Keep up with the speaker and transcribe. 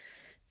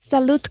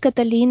Salut,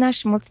 Cătălina,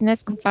 și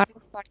mulțumesc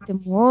foarte, foarte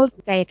mult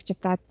că ai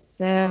acceptat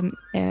să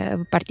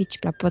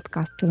participi la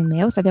podcastul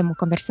meu, să avem o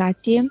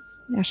conversație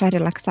așa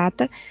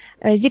relaxată.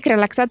 Zic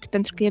relaxată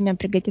pentru că eu mi-am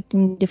pregătit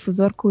un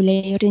difuzor cu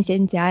uleiuri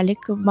esențiale,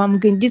 că m-am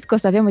gândit că o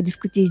să avem o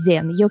discuție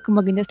zen. Eu când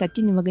mă gândesc la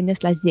tine, mă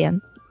gândesc la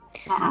zen.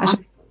 Așa.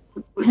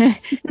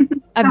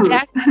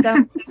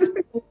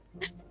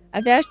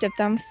 Abia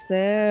așteptam să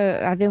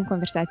avem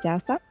conversația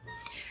asta.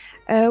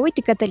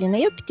 Uite, Cătălina,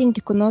 eu pe tine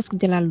te cunosc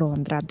de la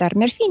Londra, dar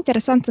mi-ar fi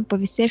interesant să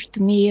povestești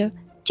tu mie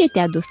ce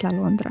te-a dus la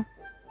Londra.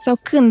 Sau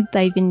când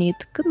ai venit,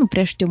 că nu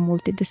prea știu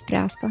multe despre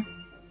asta.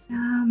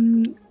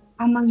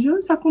 Am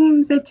ajuns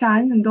acum 10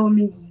 ani, în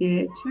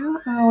 2010,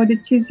 o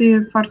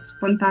decizie foarte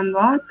spontan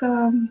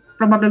luată,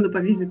 probabil după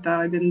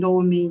vizita din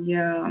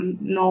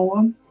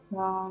 2009,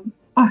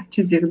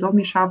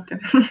 2007,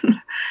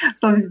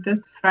 să-l vizitez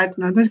pe fratele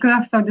meu. Atunci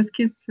când s-au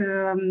deschis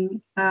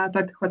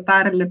toate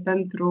hotarele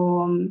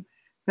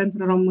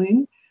pentru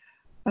români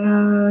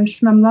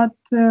și mi-am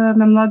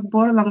luat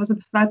zborul, l-am văzut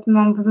pe fratele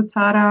meu, am văzut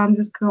țara, am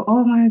zis că,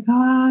 oh my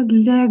God,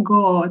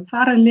 Lego,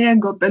 țara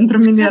Lego pentru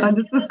mine era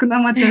de sus când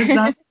am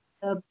aterizat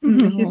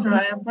Heathrow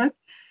Airport.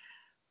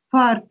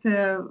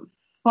 Foarte,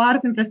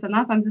 foarte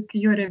impresionat, am zis că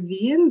eu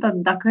revin, dar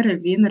dacă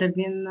revin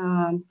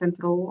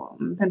pentru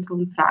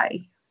un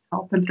trai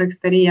sau pentru o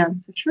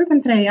experiență. Și uite,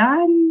 în 3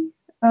 ani,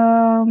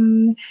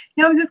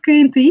 eu am zis că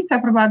intuiția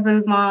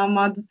probabil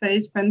m-a adus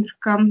aici, pentru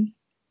că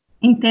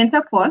intenția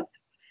a fost,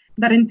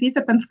 dar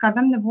intuiția pentru că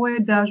aveam nevoie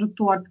de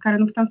ajutor pe care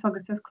nu puteam să o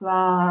găsesc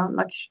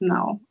la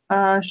Chișinău.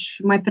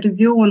 Și mai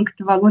târziu, în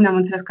câteva luni, am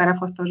înțeles care a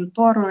fost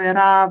ajutorul.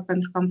 Era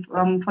pentru că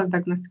am fost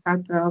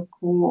diagnosticată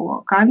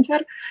cu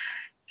cancer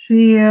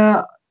și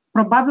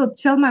probabil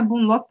cel mai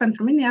bun loc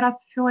pentru mine era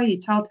să fiu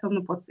aici, altfel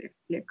nu pot să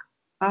explic.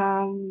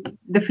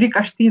 De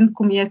frică știind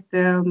cum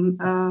este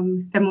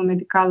sistemul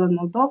medical în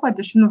Moldova,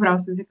 deși nu vreau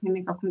să zic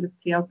nimic acum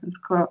despre el, pentru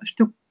că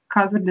știu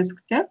cazuri de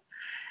succes.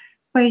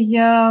 Păi,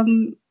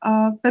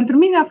 pentru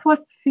mine a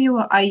fost fiu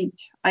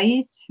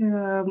aici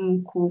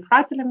cu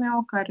fratele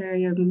meu,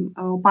 care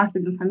o parte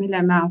din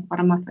familia mea a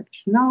rămas la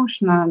Chișinău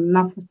și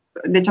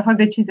deci a fost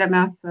decizia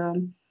mea să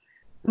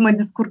mă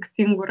descurc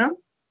singură,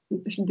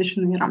 deși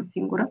nu eram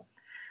singură.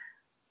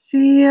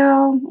 Și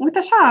uite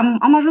așa,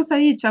 am ajuns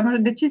aici.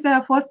 Decizia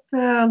a fost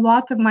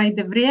luată mai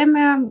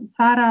devreme,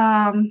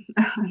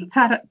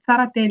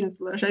 țara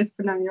tenisului, așa îi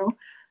spuneam eu,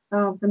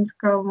 pentru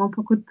că m-am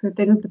făcut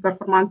tenis de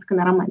performanță când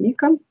eram mai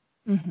mică.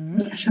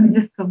 Și am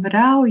zis că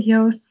vreau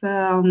eu să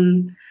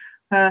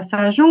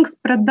ajung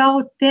să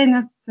dau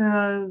tenis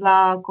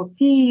la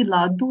copii, la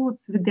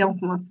adulți, să vedem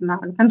cum o să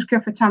meargă. Pentru că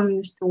eu făceam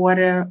niște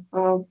ore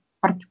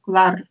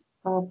particular,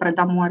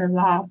 predam ore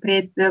la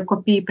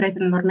copiii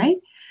prietenilor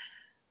mei,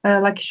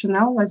 la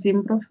Chișinău, la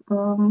Zimbru.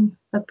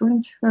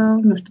 Atunci,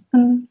 nu știu,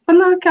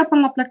 chiar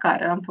până la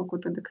plecare am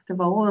făcut-o de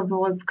câteva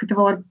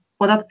ori,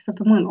 o dată pe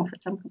săptămână o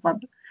făceam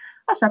probabil.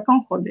 Așa, ca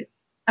un hobby.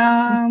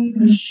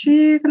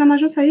 Și când am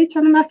ajuns aici,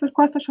 anume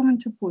cu asta și am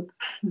început.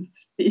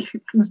 Știi?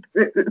 Nu știu,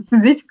 să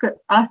zici că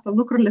asta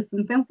lucrurile se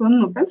întâmplă,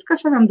 nu, pentru că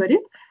așa mi-am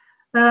dorit.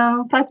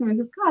 Fratele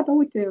mi-a zis că, da,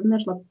 uite,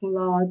 mergi la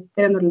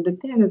terenurile de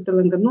tenis de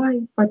lângă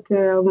noi,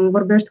 poate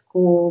vorbești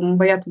cu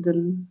băiatul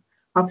din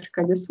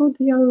Africa de Sud,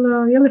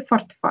 el e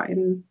foarte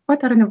fain.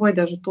 Poate are nevoie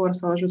de ajutor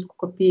sau ajut cu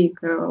copiii,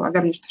 că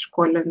aveam niște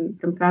școli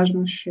în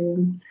preajmă și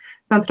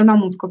s-a antrenat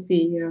mulți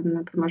copii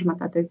în prima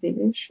jumătate a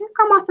zilei. Și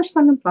cam asta și s-a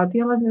întâmplat.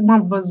 El m-a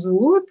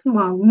văzut,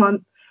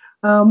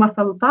 m-a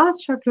salutat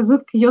și a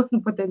crezut că eu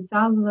sunt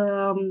potențial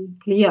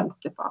client,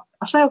 de fapt.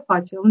 Așa el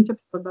face, el începe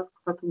să vorbească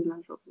cu toată lumea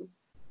în jurul.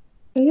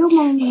 Eu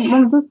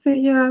m-am dus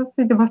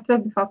să-i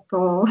demonstrez, de fapt,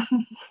 că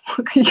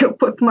eu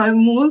pot mai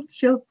mult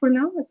și el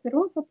spunea,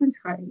 serios, atunci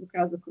hai,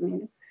 lucrează cu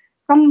mine.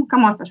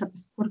 Cam asta, așa, pe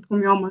scurt,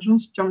 cum eu am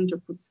ajuns și ce am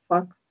început să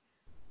fac.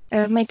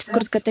 Mai pe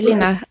scurt,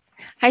 Cătălina,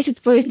 hai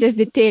să-ți povestesc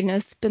de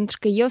tenis, pentru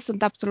că eu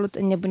sunt absolut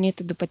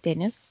înnebunită după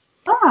tenis.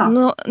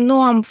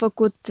 Nu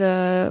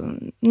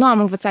am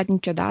învățat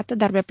niciodată,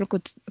 dar mi-a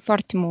plăcut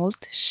foarte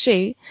mult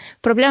și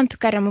problema pe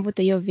care am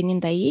avut-o eu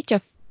venind aici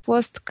a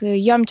fost că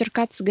eu am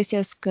încercat să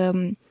găsesc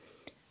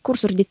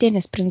cursuri de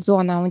tenis prin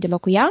zona unde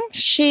locuiam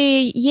și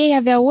ei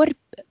aveau ori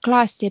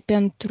clase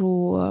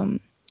pentru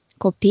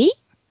copii,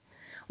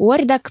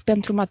 ori dacă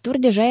pentru maturi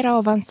deja erau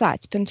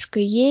avansați, pentru că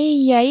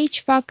ei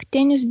aici fac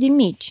tenis de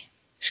mici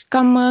și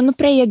cam nu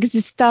prea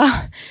exista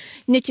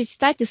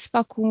necesitate să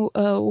fac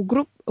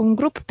un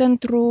grup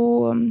pentru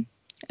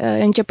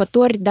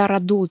începători, dar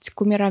adulți,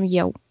 cum eram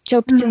eu,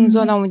 cel puțin în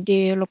zona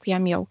unde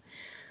locuiam eu.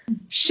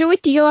 Și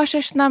uite, eu așa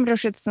și n-am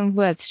reușit să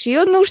învăț și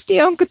eu nu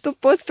știam că tu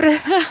poți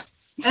preda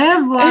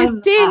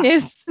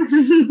tenis.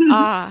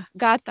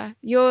 Gata.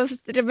 Eu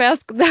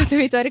trebuiască data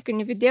viitoare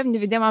când ne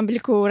vedem ambele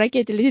cu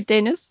rachetele de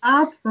tenis.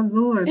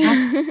 Absolut.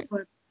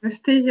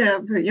 Știi,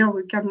 eu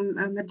chiar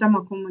mergeam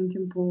acum în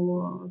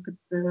timpul cât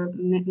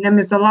ne-am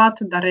izolat,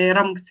 dar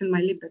eram puțin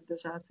mai liber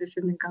deja să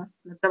ieșim din casă.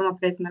 Mergeam la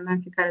prietena mea în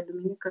fiecare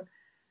duminică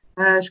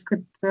și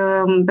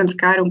pentru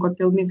că are un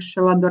copil mic și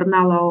el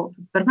dormea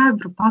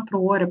vreo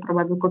 4 ore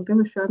probabil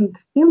copilul și eu în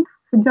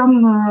timp fugeam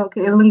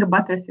lângă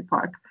Battersea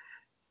Park.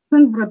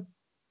 Sunt vreo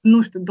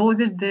nu știu,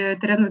 20 de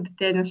terenuri de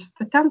tenis și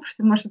stăteam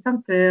și mă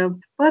așezam pe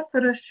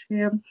pătură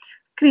și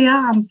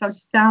scriam sau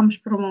citeam și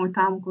pe urmă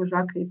uitam cu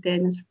joacă de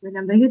tenis și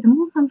vedeam, dar eu de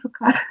mult am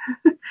jucat.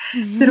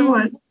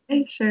 Serios.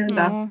 Și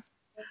da.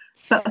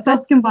 S-au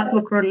schimbat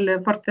lucrurile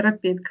foarte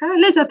rapid. Că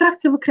legea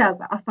atracției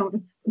lucrează. Asta am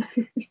vrut să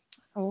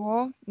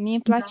spun. Mie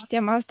îmi place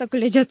tema asta cu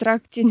legea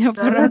atracției,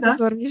 neapărat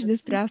să vorbești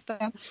despre asta.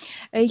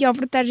 Eu am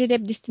vrut tare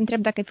repede să te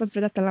întreb dacă ai fost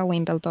vreodată la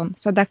Wimbledon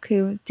sau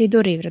dacă ți-ai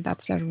dori vreodată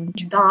să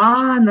ajungi.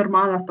 Da,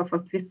 normal, asta a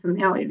fost visul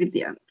meu,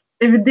 evident.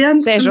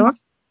 Evident,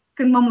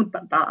 când m-am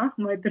mutat, da,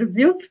 mai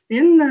târziu,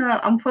 puțin,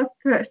 am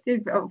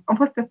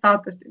fost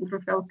testată, într-un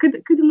fel.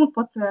 Cât de mult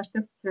poți să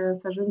aștepți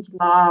să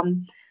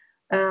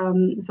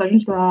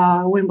ajungi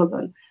la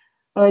Wimbledon?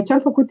 Ce am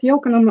făcut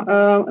eu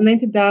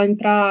înainte de a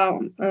intra,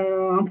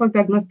 am fost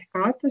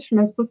diagnosticată și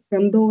mi-a spus că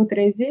în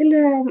 2-3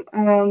 zile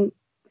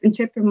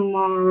începem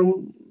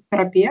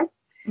terapie.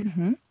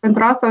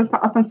 Pentru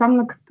asta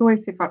înseamnă că tu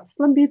ești foarte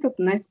slăbită,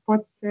 tu n-ai să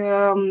poți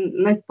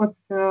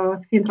să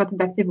fii într-atât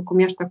de activă cum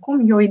ești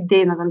acum. Eu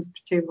idei n-aveam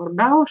despre ce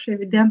vorbeau și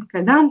evident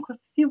credeam că o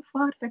să fiu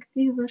foarte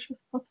activă și o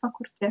să pot fac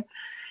orice.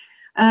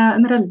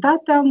 În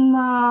realitate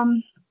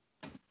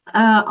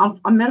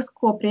am mers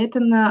cu o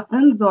prietenă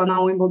în zona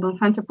Wimbledon,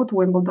 s-a început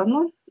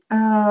Wimbledon-ul,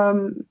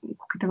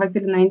 cu câteva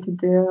zile înainte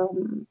de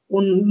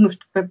nu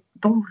știu, pe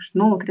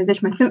 29-30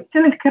 mai.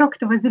 Țin că erau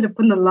câteva zile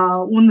până la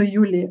 1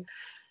 iulie.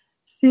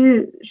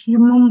 Și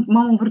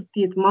m-am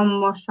învârtit,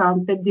 m-am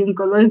așa pe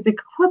dincolo și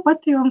zic,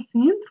 poate eu am să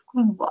intru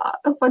cumva,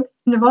 poate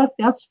cineva să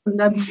iasă și să-mi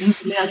dea un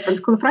bilet.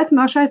 Pentru că fratele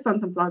meu așa i s-a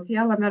întâmplat.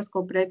 El a mers cu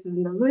o prietenă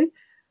de lui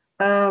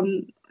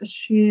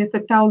și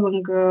stăteau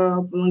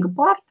lângă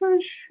poartă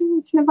și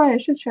cineva a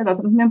ieșit și a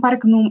dat. Mi-e pare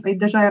că ei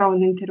deja erau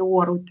în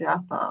interior. Uite,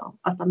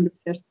 asta îmi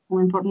lipsește. O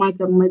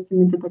informație, nu mai țin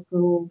minte dacă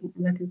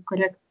e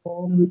corect.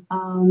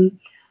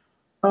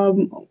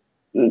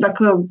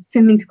 Dacă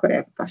țin minte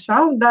corect,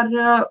 așa, dar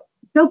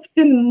cel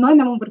puțin noi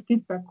ne-am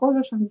învârtit pe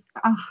acolo și am zis,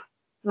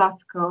 las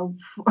că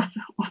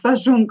o să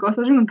ajung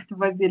în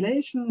câteva zile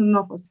și nu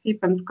a fost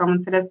pentru că am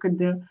înțeles cât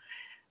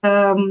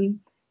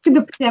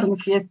de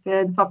puternic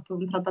este, de fapt,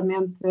 un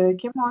tratament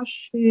chemo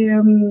și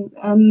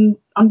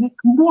am zis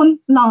că,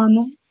 bun, la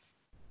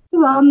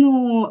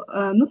anul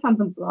nu s-a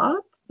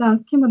întâmplat, dar, în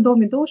schimb, în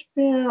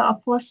 2012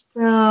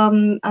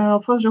 au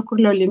fost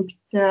Jocurile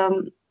Olimpice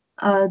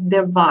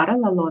de vară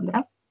la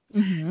Londra.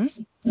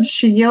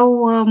 Și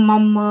eu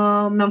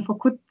mi-am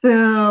făcut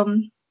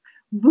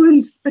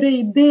vând spre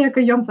ideea că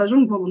eu am să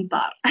ajung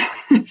voluntar.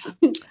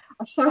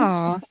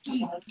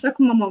 Așa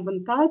cum am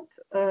avântat,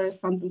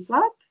 s-a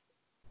întâmplat.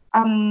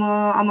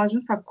 Am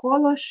ajuns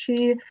acolo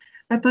și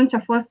atunci a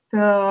fost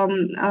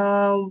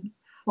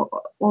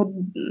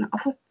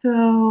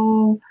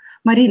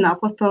Marina, a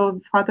fost o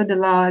fată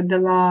de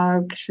la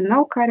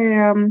Chișinău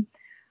care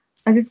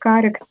a zis că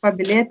are câteva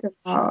bilete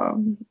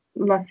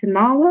la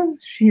finală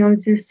și eu am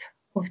zis,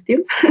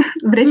 poftim,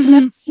 vrei să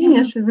mergi cu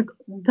mine? Și zic,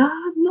 da,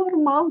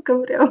 normal că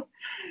vreau.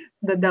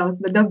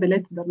 Dădeau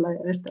bilete, dar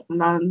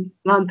la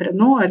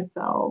antrenori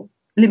sau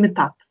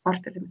limitat,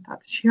 foarte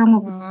limitat. Și eu am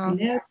avut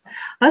bilet.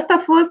 Asta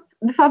a fost,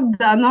 de fapt,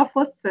 da, nu a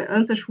fost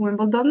însăși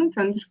Wimbledon,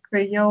 pentru că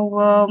eu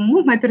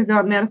mult mai târziu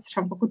am mers și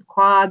am făcut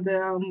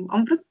coadă,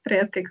 am vrut să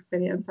trăiesc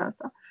experiența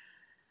asta.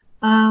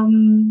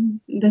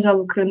 Deja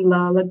lucrând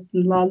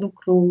la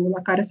lucru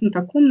la care sunt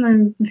acum, noi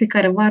în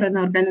fiecare vară ne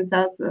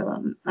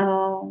organizează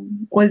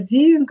o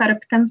zi în care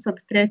putem să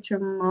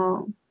petrecem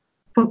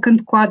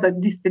făcând coada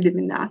de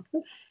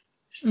dimineață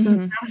și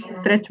să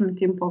trecem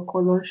timpul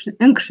acolo și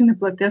încă și ne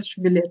plătesc și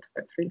biletul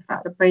pentru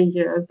intrare. Păi,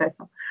 îți dai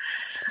seama.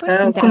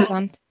 Foarte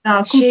interesant.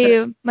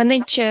 Și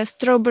mănânci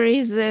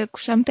strawberries cu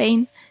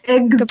champagne,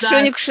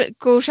 căpșuni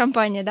cu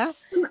șampanie, da?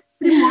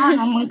 Prima an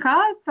am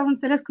mâncat, am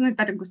înțeles că nu e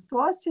tare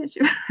gustos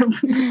și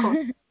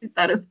e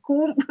tare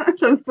scump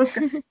și am spus că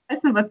hai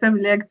să învățăm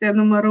lecția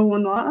numărul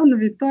 1 anul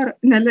viitor,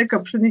 ne aleg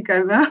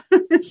căpșunica mea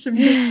și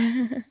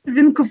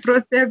vin cu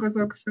prosecco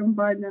sau cu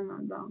șampania mea,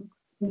 da.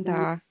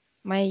 Da,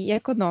 mai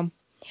econom.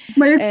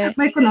 Mai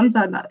econom,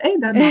 da. Ei,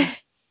 da.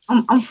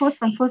 Am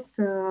fost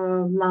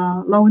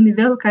la un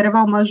nivel care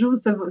am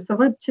ajuns să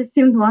văd ce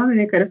simt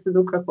oamenii care se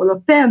duc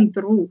acolo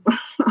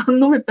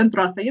nume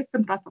pentru asta. Eu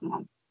pentru asta nu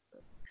am.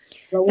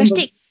 Dar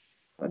știi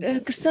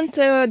că sunt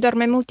doar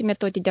mai multe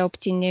metode de a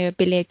obține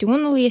bilete.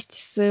 Unul este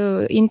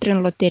să intri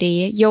în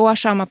loterie. Eu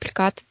așa am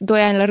aplicat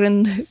 2 ani la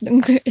rând,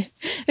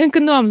 încă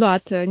nu am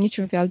luat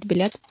niciun fel de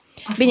bilet.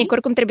 Bine, că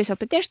oricum trebuie să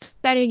plătești,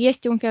 dar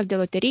este un fel de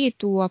loterie,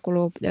 tu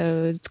acolo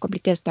îți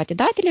completezi toate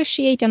datele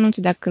și ei te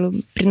anunță dacă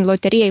prin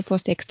loterie ai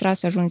fost extras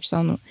să ajungi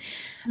sau nu.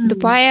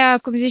 După aia,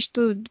 cum zici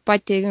tu,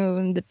 poate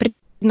prin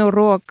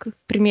noroc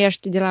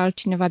primești de la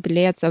altcineva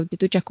bilet sau te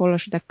duci acolo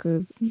și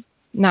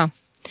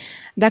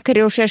dacă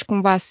reușești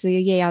cumva să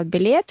iei alt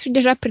bilet și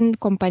deja prin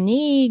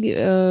companii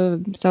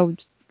sau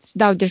se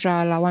dau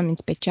deja la oameni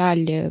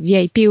speciali,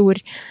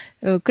 VIP-uri,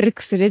 cred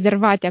că sunt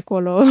rezervate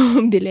acolo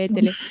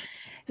biletele.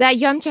 Da,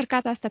 eu am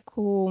încercat asta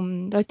cu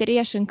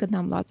loteria și încă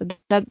n-am luat-o,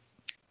 dar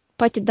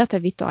poate data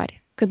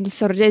viitoare, când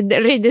se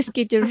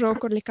redeschide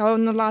jocurile, că au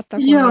anulat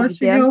acum,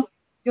 evident.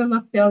 Eu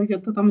la fel, eu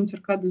tot am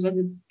încercat deja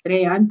de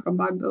 3 ani,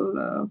 probabil,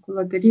 cu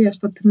loteria și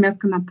tot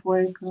primesc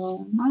înapoi că,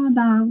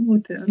 da,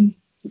 uite,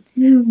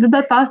 de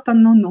data asta,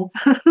 nu.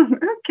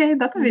 Ok,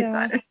 data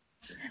viitoare.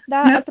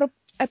 Da,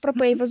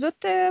 apropo, ai văzut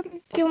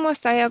filmul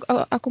ăsta?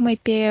 Acum e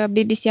pe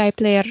BBC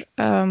iPlayer,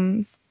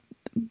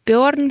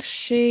 Bjorn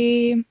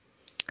și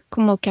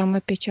cum îl cheamă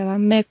pe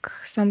celălalt? Mac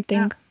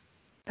something.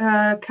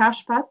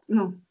 Cashpat?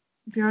 Nu.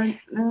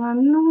 Bjorn,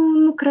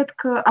 nu cred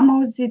că am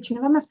auzit.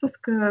 Cineva mi-a spus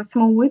că să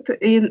mă uit.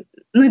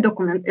 Nu-i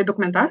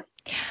documentar?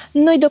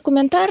 Nu-i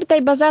documentar, dar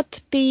e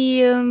bazat pe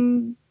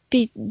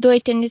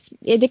doi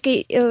adică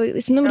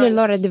sunt numele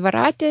lor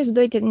adevărate, sunt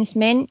doi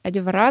tenismeni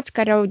adevărați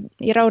care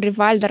erau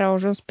rivali, dar au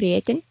ajuns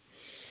prieteni.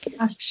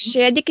 Așa.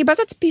 Și adică e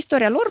bazat pe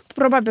istoria lor,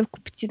 probabil cu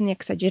puține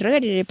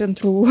exagerări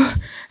pentru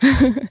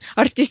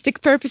artistic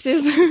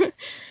purposes,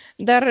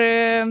 dar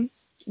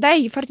da,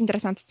 e foarte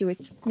interesant să te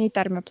uiți. Mie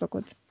tare mi-a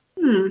plăcut.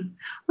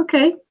 Ok.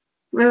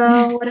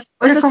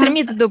 O să-ți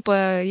trimit după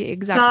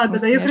exact.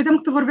 Da. Eu credeam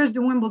că tu vorbești de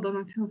Wimbledon,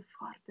 un film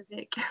foarte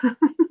vechi.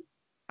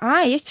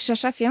 Este și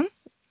așa film?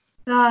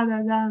 Da.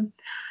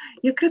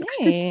 Eu cred că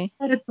știu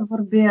despre tu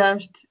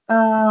vorbești.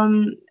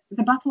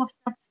 The Battle of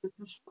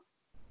Sexes.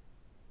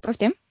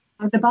 Poftim?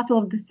 The Battle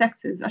of the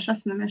Sexes, așa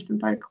se numește, îmi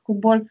pare că cu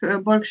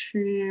Borg și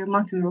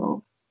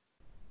McEnroe.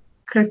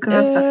 Cred că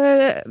asta.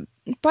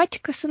 Poate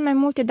că sunt mai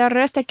multe, dar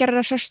ăsta chiar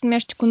așa se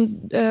numește cu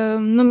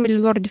numele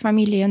lor de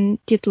familie în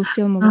titlul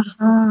filmului.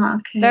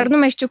 Okay. Dar nu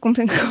mai știu cum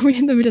e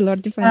numele lor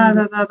de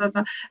familie.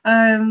 Da.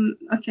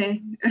 Ok.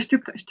 Știu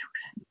că...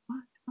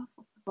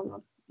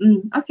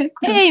 Ok,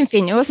 corect. În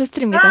fine, o să-ți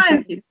trimit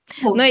asta.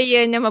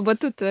 Noi ne-am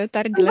abătut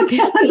tare de la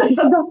tine.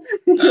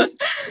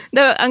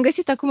 Da, am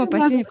găsit acum o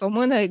pasiune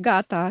comună,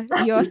 gata.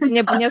 Eu o să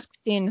nebunesc cu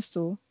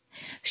tenisul.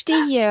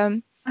 Știi,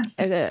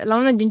 la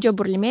unul din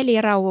joburile mele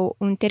era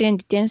un teren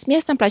de tenis. Mie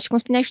asta îmi place, cum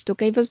spuneai și tu,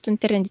 că ai văzut un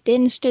teren de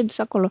tenis și te-ai dus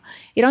acolo.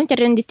 Era un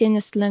teren de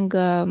tenis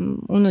lângă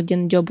unul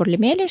din joburile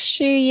mele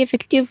și,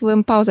 efectiv,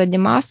 în pauza de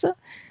masă,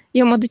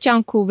 eu mă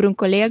duceam cu vreun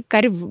coleg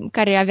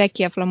care avea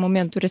chef la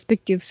momentul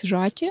respectiv să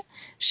joace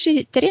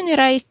și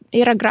terenul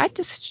era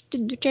gratis și te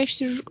duceai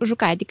și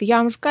jucai. Adică eu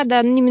am jucat,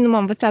 dar nimeni nu m-a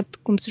învățat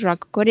cum să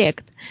joacă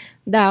corect.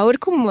 Da,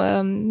 oricum,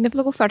 mi-a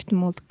plăcut foarte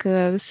mult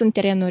că sunt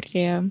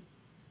terenuri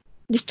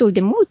destul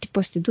de multe,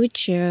 poți să te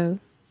duci.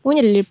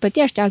 Unele le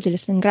plătești, altele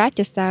sunt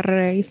gratis, dar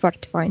e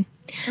foarte fain.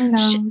 Da.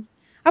 Și,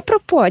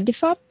 apropo, de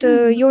fapt,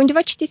 eu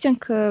undeva citisem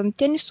că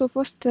tenisul a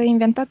fost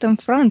inventat în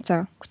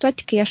Franța, cu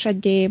toate că e așa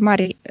de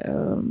mare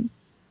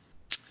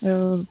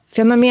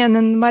fenomen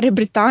în Marea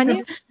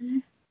Britanie.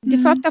 De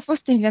fapt, a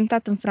fost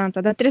inventat în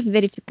Franța, dar trebuie să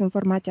verific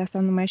informația asta,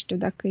 nu mai știu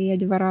dacă e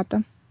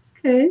adevărată.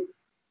 Ok.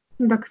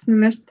 Dacă se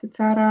numește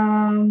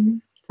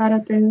țara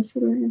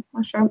tenisului,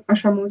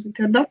 așa mă zic.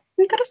 Da,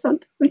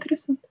 interesant.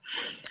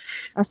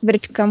 O să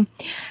verificăm.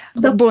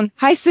 Da. Bun,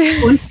 hai să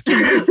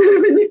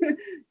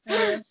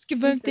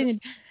schimbăm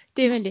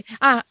temele.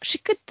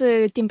 Și cât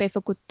timp ai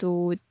făcut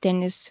tu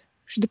tenis?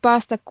 Și după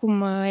asta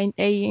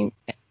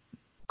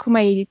cum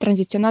ai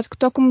tranziționat? Că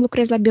tu acum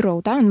lucrezi la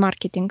birou, da? În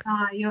marketing.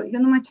 Da,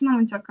 eu numai ce n-am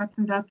încercat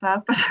în viața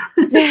asta.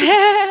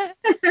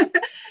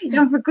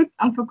 Eu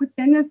am făcut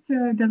tenis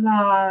de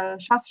la 6-7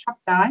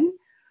 ani.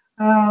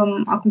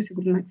 Acum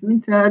sigur nu mai țin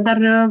minte,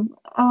 dar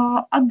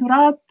a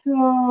durat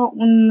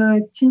un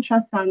 5-6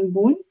 ani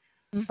buni.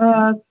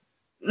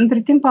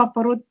 Între timp a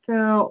apărut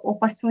o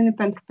pasiune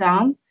pentru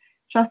pian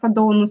și asta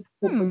două nu se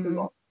pupă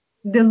deloc.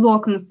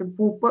 Deloc nu se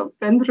pupă,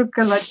 pentru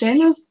că la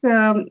tenis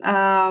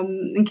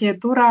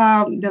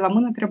încheietura de la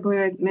mână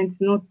trebuie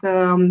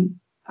menținută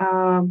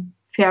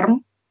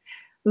ferm.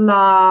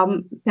 La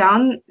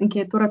pian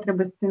încheietura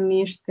trebuie să se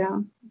miște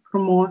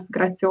frumos,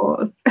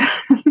 grațios.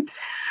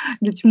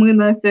 Deci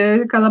mâna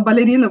ca la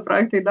balerină,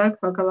 practic, da?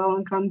 Sau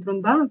ca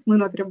într-un dans,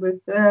 mâna trebuie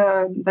să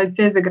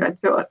danseze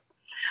grațios.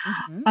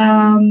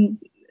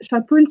 Și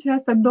atunci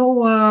astea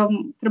două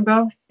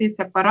trebuiau să fie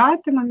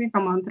separate. Mămica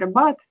m-a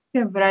întrebat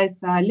ce vrei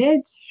să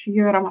alegi și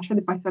eu eram așa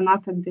de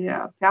pasionată de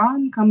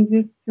pian că am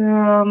zis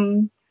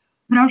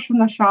vreau și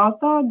una și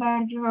alta,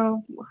 dar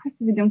hai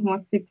să vedem cum o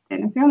să fie pe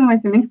tenis. Eu nu mai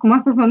țin cum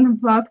asta s-a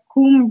întâmplat,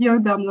 cum eu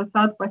de-am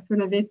lăsat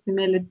pasiunea vieții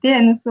mele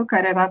tenisul,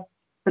 care era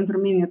pentru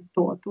mine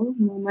totul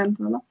în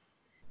momentul ăla.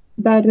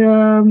 Dar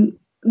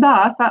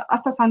da,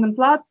 asta s-a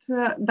întâmplat,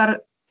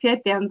 dar fii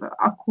atent,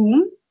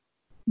 acum,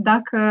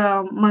 dacă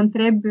mă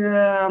întreb,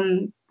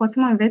 poți să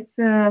mă înveți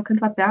să cânt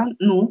la pian?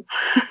 Nu.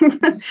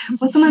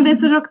 Poți să mă înveți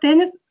să joc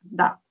tenis?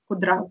 Da, cu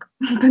drag.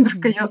 Pentru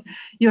că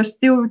eu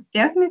știu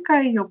tehnica,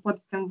 eu pot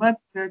să învăț,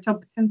 cel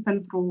puțin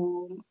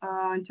pentru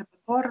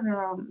începător,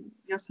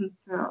 eu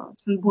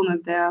sunt bună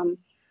de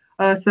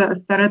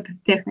să arăt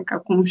tehnica,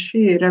 cum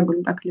și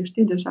reguli, dacă le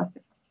știi, deja asta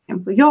e foarte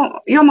simplu.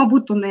 Eu am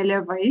avut un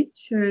elev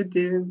aici,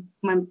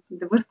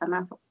 de vârsta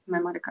mea sau mai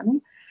mare ca mine,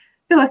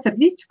 de la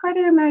servici,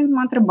 care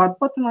m-a întrebat,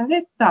 pot să mă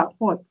înveți? Da,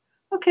 pot.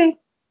 Ok.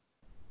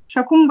 Și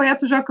acum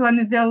băiatul joacă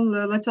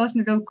la același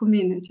nivel cu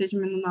mine, ceea ce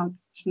minunat.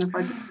 Și ne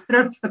face 3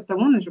 ori pe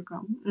săptămână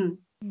jucăm.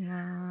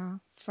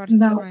 Foarte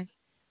fain.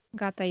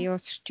 Gata, eu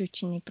știu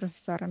cine e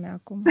profesoara mea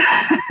acum.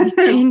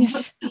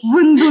 Tenis.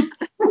 Vândut.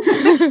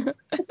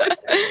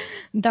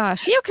 Da,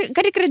 și eu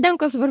care credeam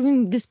că o să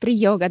vorbim despre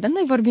yoga, dar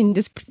noi vorbim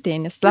despre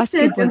tenis. Las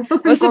fi bun.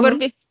 O să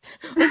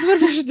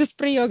vorbim și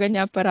despre yoga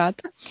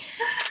neapărat.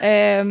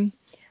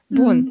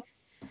 Bun.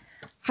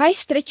 Hai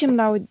să trecem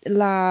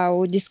la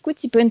o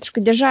discuție, pentru că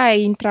deja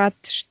ai intrat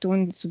și tu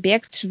în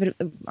subiect și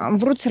am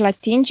vrut să-l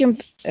atingem,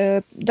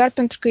 doar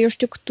pentru că eu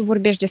știu că tu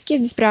vorbești deschis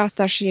despre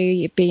asta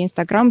și pe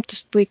Instagram tu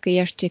spui că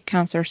ești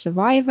cancer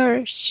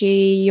survivor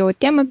și e o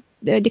temă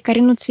de care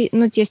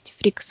nu-ți este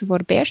frică să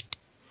vorbești.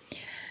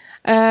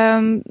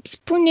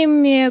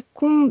 Spune-mi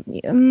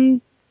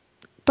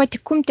poate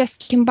cum te-a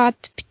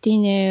schimbat pe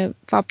tine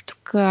faptul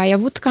că ai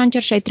avut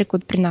cancer și ai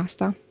trecut prin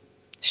asta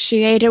și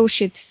ai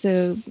reușit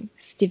să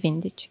te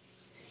vindeci.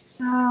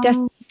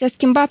 Te-a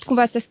schimbat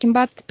cumva, ți-a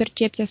schimbat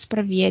percepția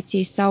asupra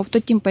vieții sau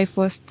tot timpul ai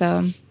fost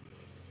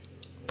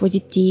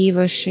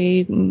pozitivă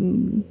și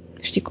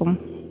știi cum?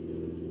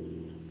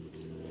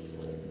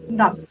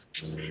 Da.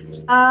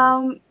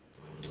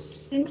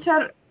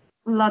 Sincer,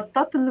 la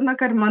toată lumea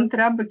care mă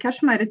întreabă, chiar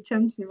și mai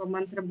recent cineva m-a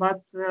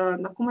întrebat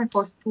cum ai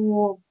fost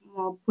tu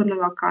până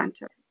la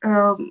cancer.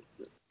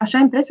 Așa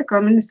impresia că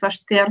la mine s-a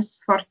șters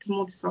foarte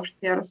mult, s-au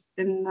șters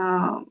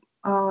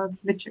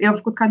deci eu am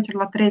făcut cancer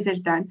la 30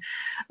 de ani.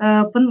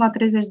 Până la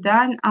 30 de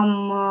ani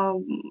am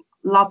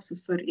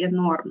lapsusuri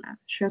enorme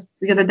și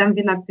eu dădeam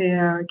vina pe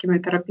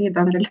chimioterapie,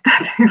 dar în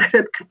realitate eu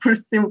cred că pur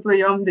și simplu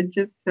eu am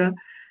decis să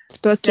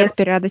blochezi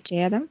perioada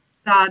aceea, da?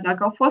 Da,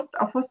 că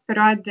au fost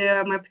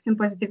perioade mai puțin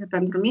pozitive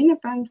pentru mine,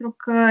 pentru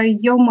că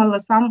eu mă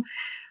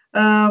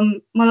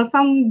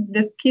lăsam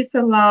deschisă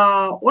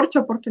la orice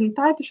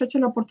oportunitate și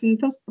acele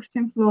oportunități pur și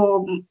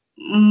simplu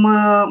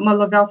mă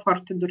loveau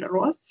foarte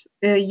dureros.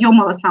 Eu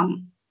mă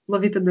lăsam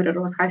lovită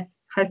dureros,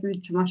 hai să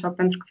zicem așa,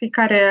 pentru că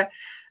fiecare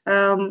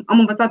am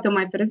învățat eu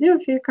mai târziu,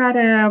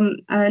 fiecare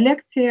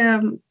lecție,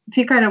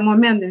 fiecare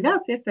moment de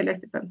viață este o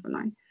lecție pentru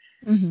noi.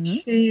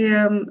 Uh-huh.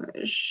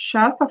 Și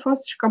asta a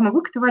fost și că am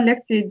avut câteva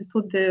lecții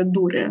destul de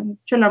dure,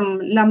 ce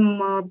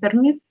le-am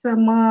permis să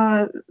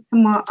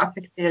mă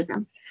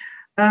afecteze.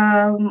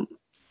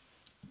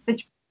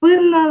 Deci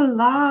până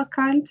la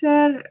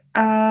cancer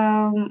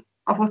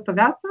a fost o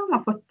viață, a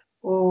fost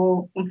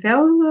un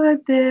fel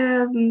de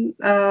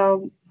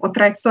o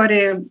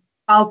traiectorie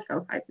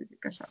altfel, hai să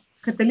zic așa.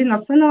 Cătălina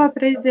până la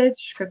 30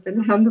 și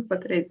Cătălina după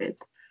 30.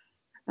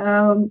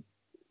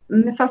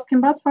 Mi s-a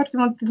schimbat foarte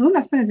mult.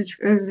 Lumea spune, zice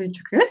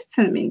că eu îți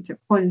țin minte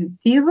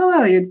pozitivă,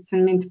 eu îți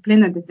țin minte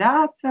plină de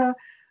viață,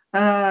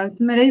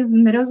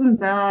 mereu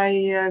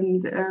zâmbeai.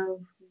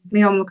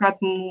 Eu am lucrat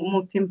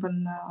mult timp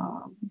în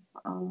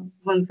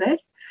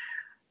vânzări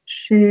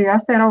și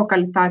asta era o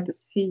calitate,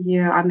 să fii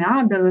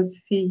amiabilă, să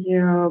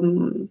fii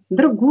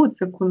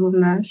drăguță cu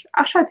lumea și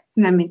așa te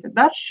ține minte.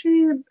 Dar și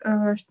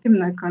știm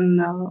noi că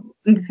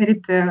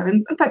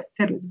în toate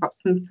țările, de fapt,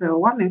 sunt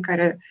oameni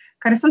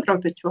care sunt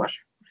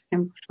răutăcioși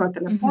și la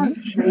telefon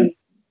și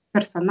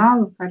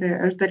personal, care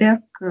își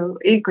doresc,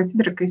 ei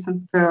consideră că ei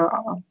sunt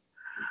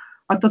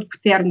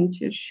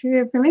atotputernice și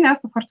pe mine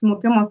asta foarte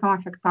mult, eu m-am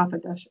afectată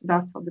de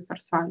astfel de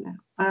persoane.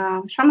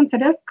 Și am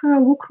înțeles că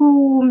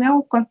lucrul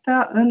meu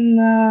constă în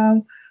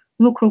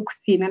lucrul cu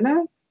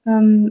sinele,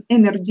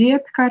 energie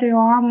pe care o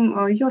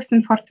am. Eu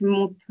sunt foarte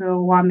mult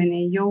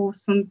oamenii,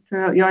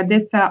 eu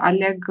adesea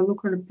aleg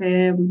lucrurile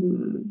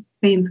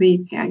pe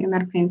intuiție, eu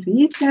merg pe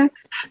intuiție.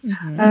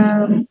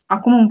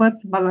 Acum învăț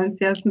să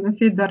balansez, să nu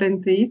fie doar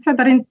intuiția,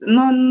 dar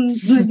nu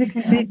zic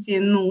intuiție,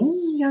 nu,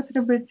 ea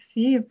trebuie să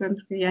fie,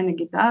 pentru că ea ne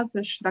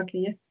ghidează și dacă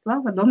este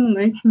slavă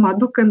Domnului, mă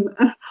aduc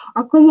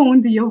acolo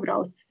unde eu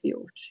vreau să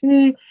fiu.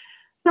 Și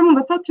am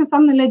învățat ce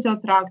înseamnă legea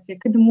atracției,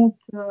 cât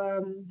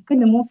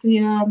de mult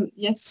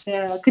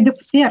este, cât de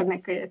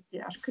puternică este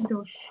ea și cât de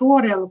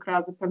ușor ea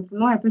lucrează pentru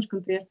noi atunci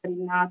când tu ești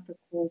alineată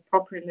cu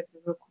propriile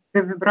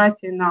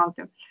vibrații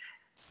înalte.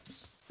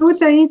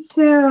 Uite,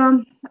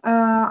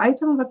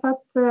 aici am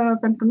învățat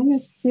pentru mine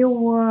să fiu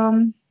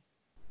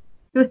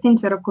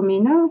sinceră cu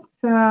mine,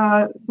 să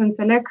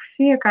înțeleg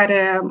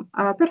fiecare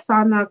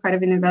persoană care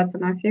vine în viața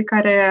mea,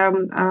 fiecare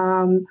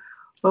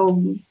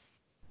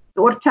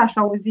orice aș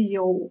auzi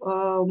eu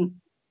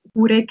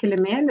urechile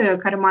mele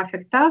care mă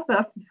afectează,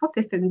 asta de fapt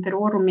este în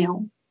interiorul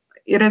meu.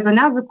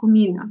 Rezonează cu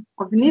mine.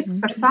 A venit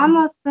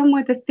persoana să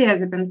mă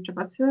testeze pentru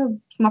ceva, să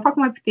mă fac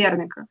mai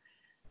puternică.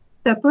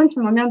 Și atunci,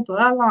 în momentul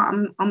ăla,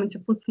 am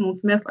început să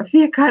mulțumesc la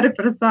fiecare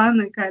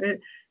persoană care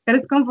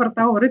se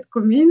comporta urât cu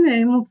mine,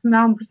 îi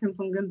mulțumeam pur și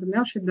simplu în gândul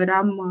meu și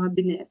doream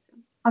binețe.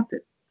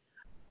 Atât.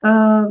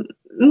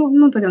 Nu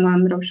întotdeauna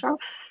am reușit.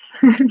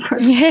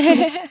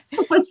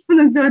 Poate și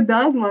până ziua de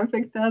azi mă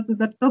afectează,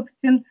 dar tot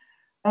puțin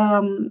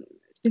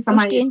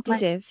mă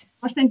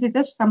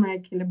știentizez și să mai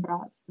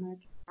echilibrat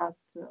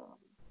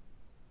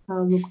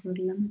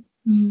lucrurile.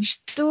 Și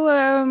tu,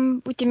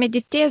 uite,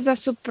 meditezi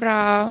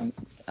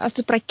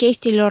asupra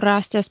chestiilor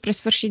astea spre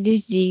sfârșit de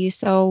zi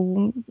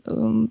sau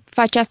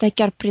faci asta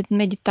chiar prin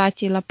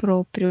meditații la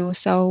propriu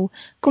sau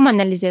cum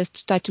analizezi tu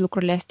toate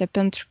lucrurile astea?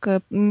 Pentru că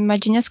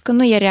imaginez că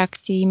nu e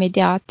reacție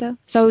imediată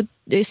sau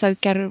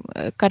chiar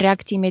ca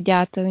reacție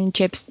imediată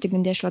începi să te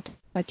gândești la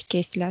toate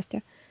chestiile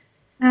astea.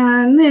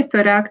 Nu este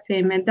o reacție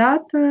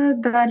imediată,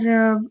 dar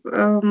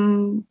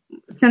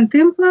se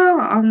întâmplă,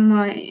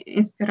 am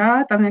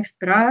inspirat, am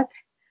expirat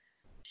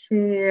și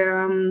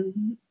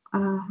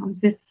am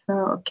zis,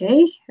 ok,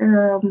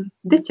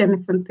 de ce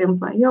mi se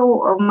întâmplă?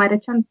 Eu, mai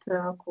recent,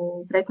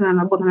 cu prietena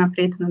mea, bună mea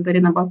prietenă,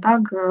 Dorina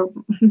Baltag,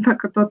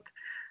 dacă tot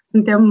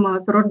suntem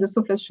surori de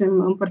suflet și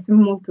împărțim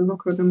multe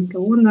lucruri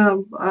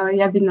împreună,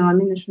 ea vine la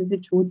mine și îmi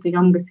zice, uite, eu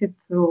am găsit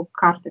o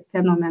carte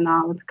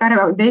fenomenală, pe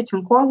care de aici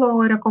încolo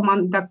o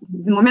recomand,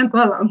 din momentul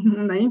ăla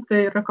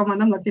înainte,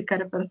 recomandăm la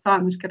fiecare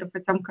persoană și care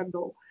făceam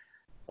cadou.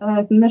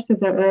 Se numește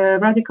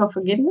Radical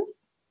Forgiveness.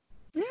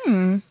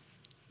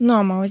 Nu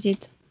am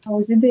auzit.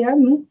 Auzit de ea,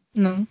 nu?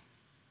 Nu.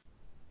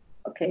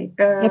 Ok.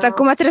 Iată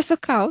acum trebuie să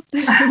o caut.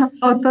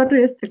 Autorul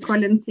este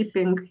Colin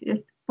Tipping.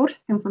 Este pur și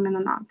simplu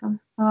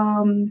minunată.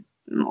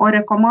 O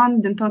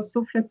recomand din tot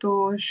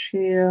sufletul și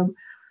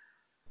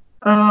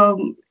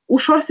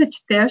ușor se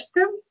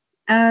citește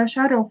și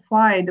are o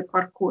foaie de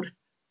parcurs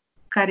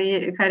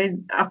care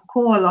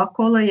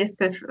acolo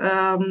este,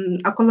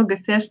 acolo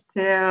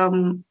găsește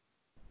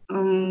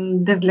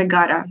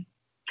dezlegarea.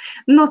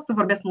 Nu o să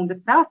vorbesc mult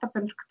despre asta,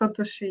 pentru că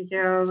totuși e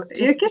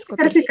o chestie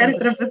care fiecare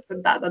trebuie să...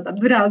 Da,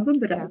 durează,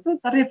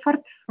 dar e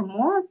foarte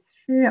frumos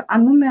și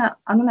anume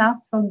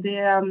astfel de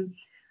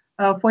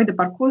foi de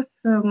parcurs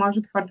mă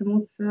ajută foarte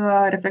mult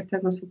să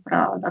reflectez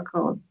asupra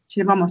dacă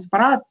cineva m-a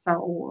supărat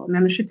sau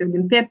mi-am ieșit eu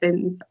din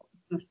pepeni sau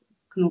nu știu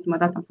când ultima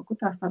dată am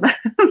făcut asta,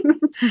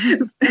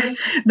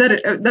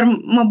 dar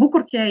mă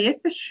bucur că ea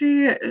este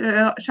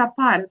și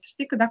apare.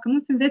 Știi că dacă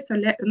nu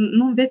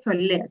înveți o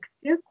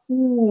lecție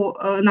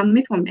în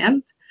anumit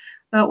moment,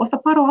 o să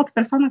apară o altă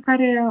persoană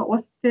care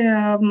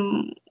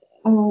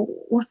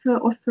o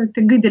să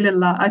te gâdile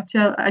la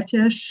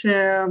aceeași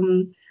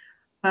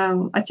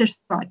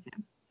situație.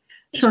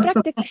 Deci,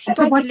 practic,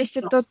 situațiile se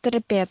tot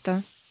repetă.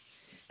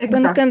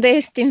 Exact. Până când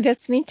ești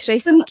învățământ și ai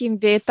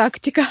schimbi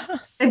tactica.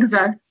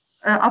 Exact.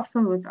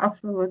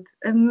 Absolut.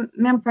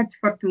 Mi-am place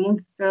foarte mult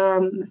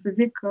să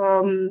zic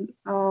că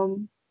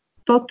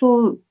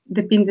totul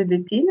depinde de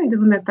tine, de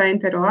lumea ta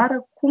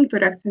interioară, cum tu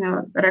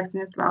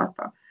reacționezi la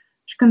asta.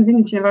 Și când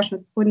vine cineva și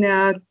îmi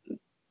spune,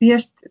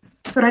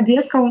 tu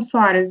radiezi ca un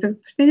soare,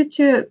 zic, știi de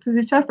ce tu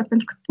zici asta?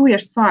 Pentru că tu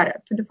ești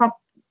soare. Tu, de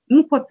fapt,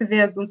 nu poți să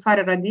vezi un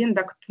soare radiant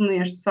dacă tu nu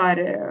ești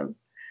soare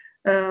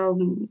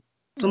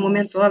în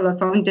momentul ăla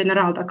sau în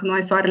general, dacă nu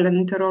ai soarele în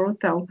interiorul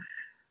tău.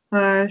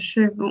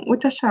 Și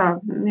uite așa,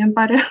 mi-mi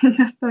pare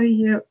asta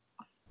e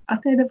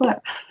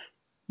adevărat,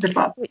 de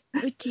fapt.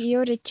 Uite,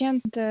 eu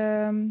recent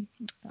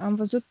am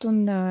văzut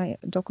un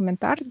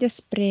documentar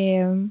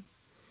despre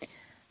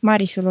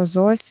mari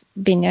filozofi.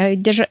 Bine,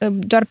 deja,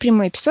 doar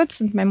primul episod,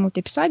 sunt mai multe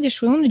episoade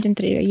și unul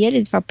dintre ele,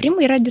 de fapt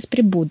primul, era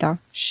despre Buddha.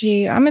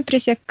 Și am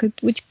impresia că,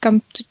 uite,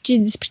 cam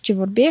despre ce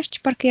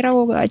vorbești, parcă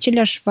erau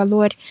aceleași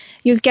valori.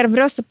 Eu chiar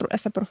vreau să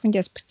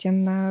aprofundez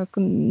puțin,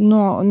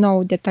 nu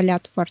au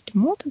detaliat foarte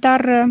mult,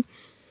 dar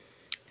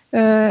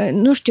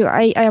nu știu,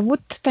 ai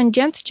avut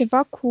tangență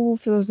ceva cu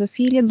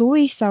filozofiile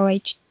lui sau ai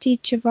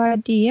citit ceva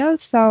de el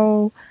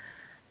sau...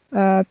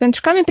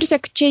 pentru că am impresia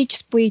că ceea ce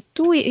spui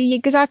tu e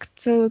exact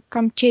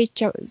cam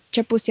ce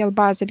a pus el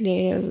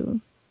bazele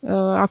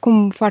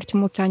acum foarte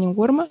mulți ani în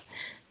urmă,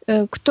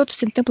 că totul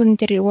se întâmplă în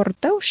interiorul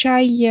tău și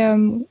ai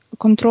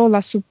control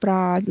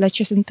asupra la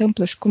ce se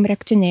întâmplă și cum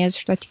reacționezi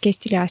și toate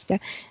chestiile astea.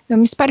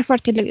 Mi se pare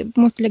foarte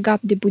mult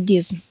legat de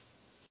budism.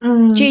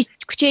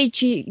 Cu cei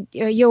ce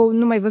eu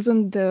nu mai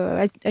văzând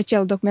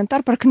acel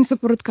documentar, parcă mi s-a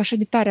părut că așa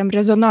de tare am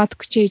rezonat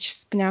cu cei ce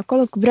spunea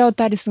acolo, că vreau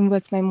tare să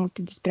învăț mai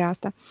multe despre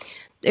asta.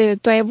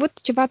 Tu ai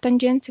avut ceva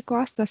tangențe cu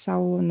asta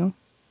sau nu?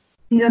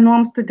 Eu nu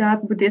am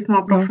studiat budism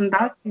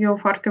aprofundat. Eu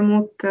foarte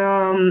mult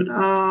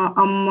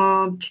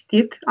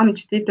am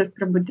citit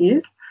despre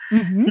budism.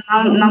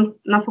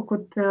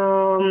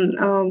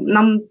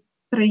 N-am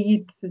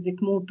trăit, să zic,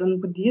 mult în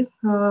budism,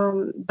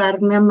 dar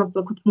mi-a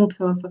plăcut mult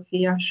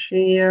filosofia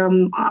și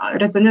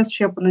rezonez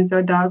și eu până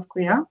ziua de azi cu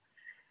ea.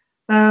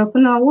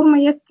 Până la urmă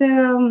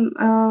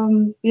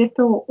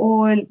este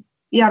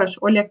iarăși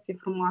o lecție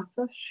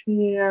frumoasă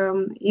și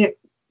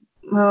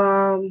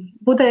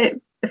Buddha,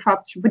 de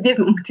fapt, și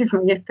budismul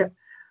este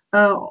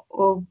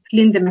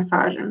plin de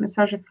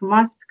mesaje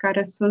frumoase pe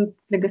care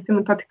le găsim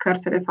în toate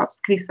cărțile, de fapt,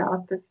 scrise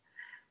astăzi.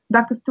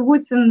 Dacă te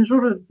uiți în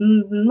jurul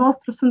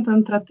nostru, sunt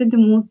într-atât de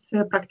mulți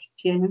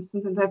practicieni,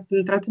 sunt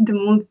într-atât de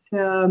mulți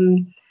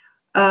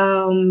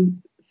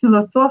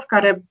filosofi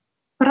care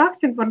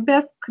practic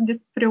vorbesc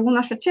despre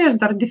una și aceeași,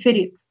 dar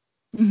diferit.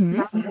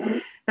 Da?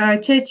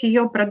 Ceea ce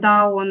eu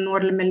predau în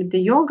orele mele de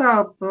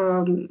yoga,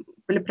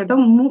 le predau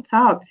mulți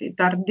alții,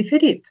 dar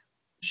diferit.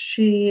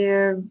 Și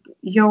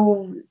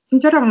eu,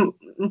 sincer,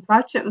 îmi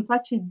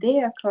place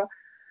ideea că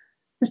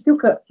știu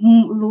că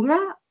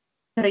lumea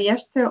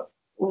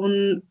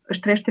își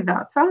trăiește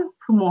viața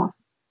frumos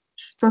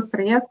și toți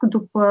trăiesc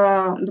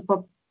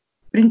după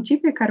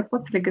principii care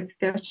poți să le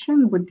găsești și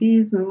în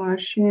budism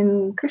și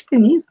în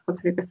creștinism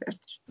poți să le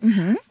găsești.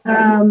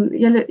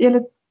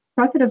 Ele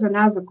toate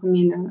rezonează cu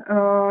mine.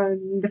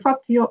 De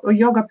fapt,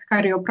 yoga pe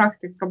care eu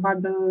practic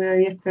probabil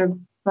este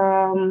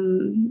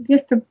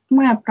este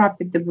mai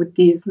aproape de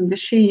budism,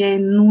 deși ei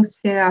nu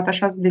se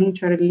atașează de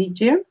nicio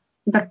religie,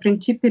 dar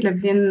principiile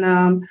vin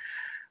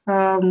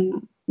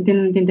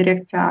din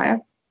direcția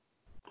aia.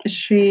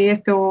 Și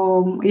este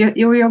o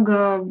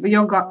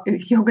yoga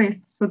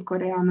este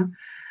sud-coreeană.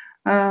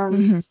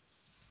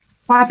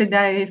 Poate de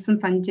aia sunt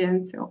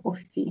tangențe, o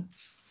fi.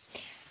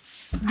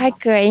 Hai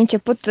că ai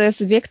început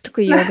subiectul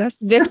cu yoga,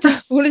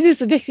 unul din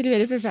subiectele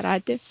mele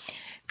preferate.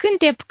 Când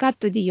te-ai apucat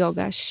tu de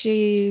yoga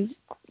și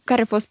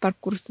care a fost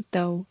parcursul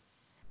tău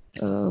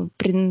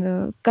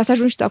ca să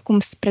ajungi tu acum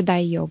să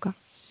predai yoga?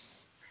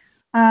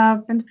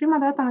 Pentru prima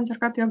dată am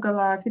încercat yoga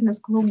la fitness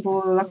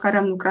clubul la care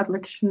am lucrat la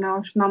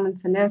Chișinău și n-am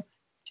înțeles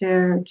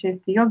ce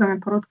este yoga. Mi-a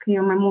părut că e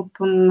mai mult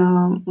un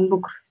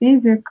lucru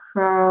fizic.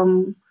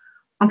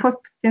 Am fost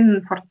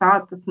puțin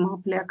forțată să mă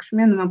aplec și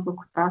mie nu mi-a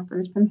plăcut asta.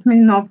 Deci pentru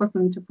mine nu a fost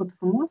un început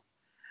frumos.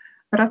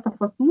 Dar asta a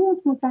fost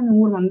mulți ani în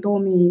urmă, în 2003-2004,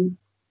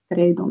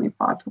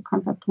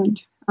 cam pe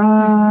atunci.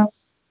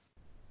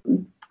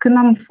 Când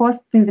am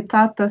fost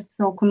invitată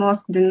să o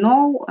cunosc din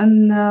nou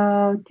în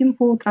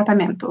timpul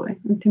tratamentului,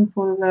 în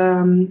timpul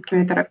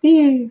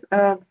chimioterapiei,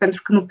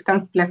 pentru că nu puteam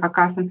să plec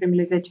acasă în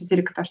primele 10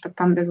 zile cât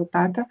așteptam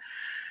rezultate.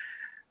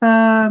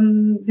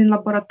 Din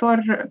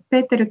laborator,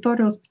 pe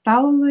teritoriul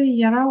spitalului,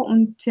 era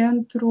un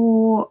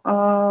centru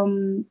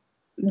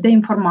de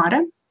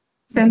informare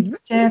pentru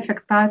cei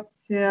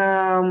afectați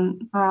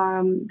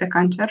de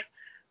cancer,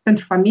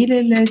 pentru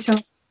familiile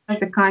celor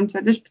de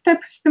cancer. Deci puteai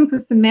pur și simplu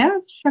să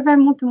mergi și aveai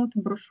multe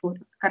broșuri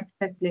pe care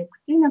puteai să le iei cu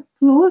tine,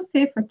 plus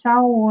ei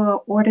făceau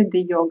ore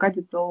de yoga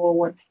de 2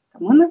 ori pe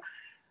săptămână.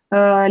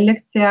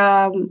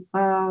 Lecția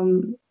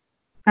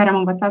care am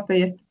învățat-o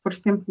este pur și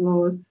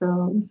simplu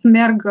să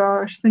merg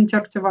și să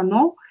încerc ceva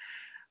nou.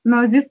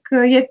 Mi-au zis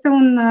că este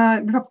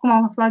de fapt cum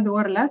am aflat de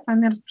orele astea, am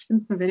mers pur și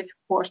simplu să verific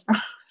poșta.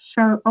 Și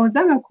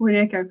auzeam eu cu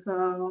urechea că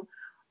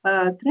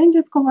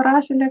trângeți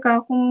covorașele, că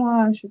acum,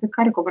 și zic,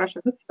 care covoraș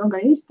aveți yoga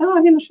aici? Da,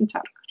 vină și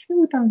încearcă. Și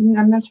uite,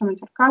 am mers și am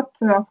încercat,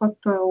 a fost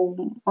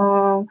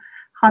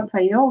hatha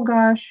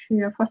yoga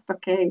și a fost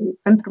ok.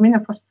 Pentru mine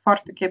a fost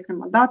foarte ok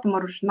prima dată, mă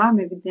rușinam,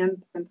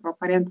 evident, pentru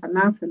aparența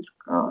mea, pentru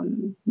că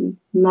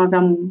nu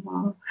aveam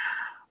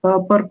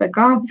păr pe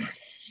cap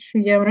și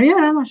eu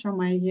eram așa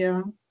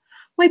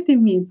mai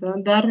timidă,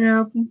 dar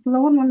la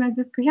urmă mi-a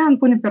zis că ea îmi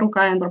pune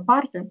peruca aia într-o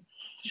parte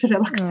și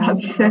relaxat.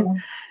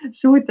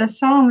 Și uite,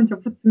 așa am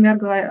început să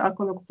merg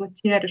acolo cu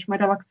plăcere și mă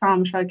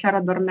relaxam și chiar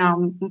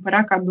adormeam. Îmi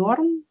părea că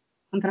adorm,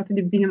 într-atât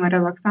de bine mă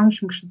relaxam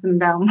și încă și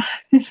zâmbeam.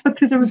 Și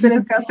atunci am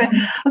înțeles că asta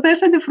e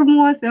așa de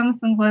frumos, eu am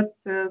să învăț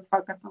să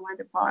fac asta mai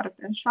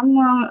departe. Și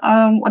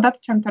odată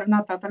ce am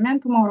terminat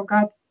tratamentul, m-au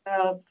rugat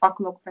să fac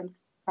loc pentru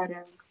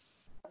care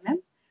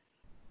tratament.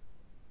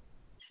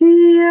 Și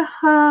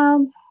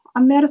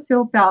am mers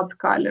eu pe altă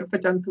cale,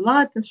 făceam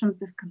pilates și am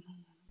zis că nu.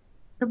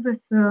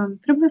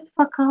 Trebuie să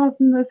fac asta,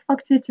 să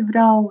fac ceea ce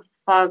vreau să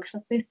fac și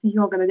asta este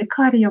yoga, dar de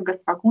care yoga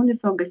să fac, unde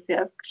să o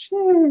găsesc? Și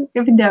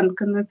evident,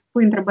 când îți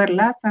pui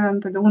întrebările astea,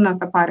 întotdeauna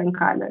îți apare în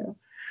cale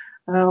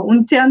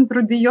un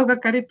centru de yoga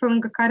pe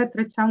lângă care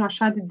treceam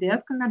așa de des,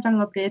 când mergeam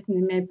la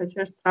prietenii mei pe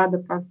aceeași stradă,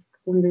 practic,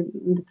 unde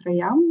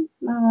trăiam,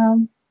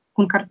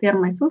 cu un cartier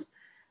mai sus.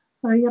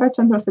 Era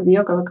centrul ăsta de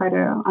yoga la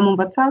care am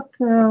învățat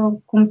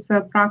cum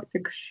să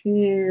practic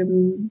și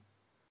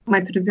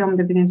mai târziu am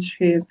devenit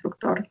și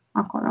instructor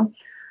acolo.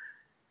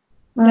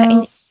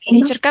 Ai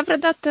încercat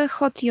vreodată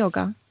hot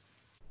yoga?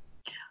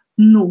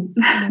 Nu,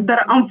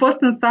 dar am fost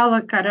în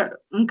sală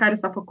în care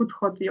s-a făcut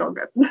hot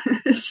yoga.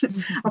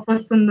 A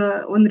fost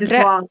un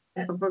ritual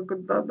care s-a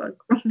făcut, da.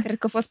 Cred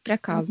că a fost prea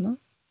cald, nu?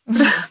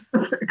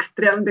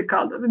 Extrem de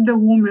cald, de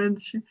umed.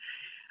 Și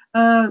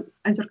ai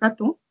încercat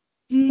tu?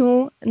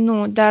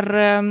 Nu, dar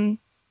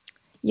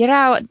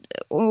era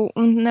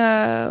un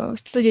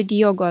studiu de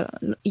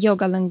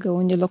yoga lângă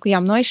unde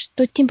locuiam noi și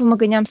tot timpul mă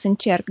gândeam să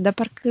încerc, dar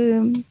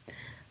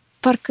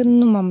parcă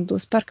nu m-am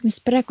dus, parcă mi se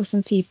părea că o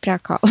să-mi fie prea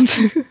cald.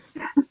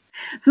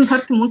 Sunt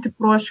foarte multe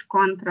pro și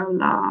contra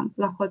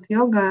la hot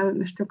yoga.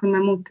 Știu că în mai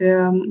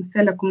multe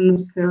sale acum nu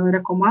se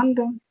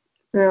recomandă,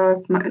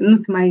 nu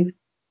se mai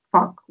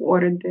fac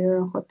ore de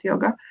hot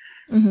yoga.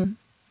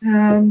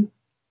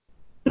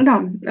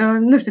 Da,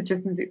 nu știu ce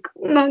să zic.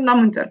 N-am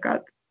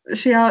încercat.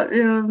 Și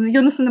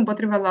eu nu sunt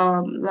împotriva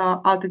la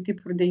alte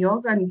tipuri de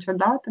yoga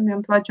niciodată.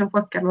 Mi-am place, am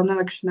fost chiar la noi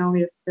la Chișinău,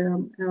 este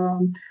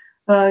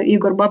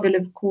Igor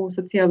Babelev cu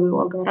soția lui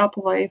Olga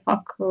Rapova. Ei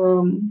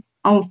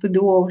au un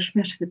studio și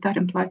mi-așa de tare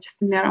îmi place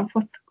să merg.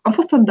 Am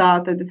fost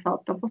odată, de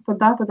fapt. Dar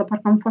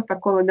parcă am fost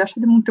acolo de așa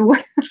de multe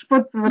ori și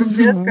pot să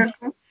vorbesc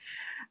acum.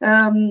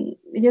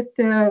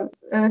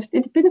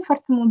 Depinde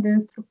foarte mult de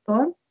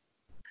instructor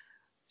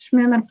și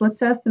mie mi-ar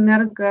plăcea să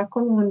merg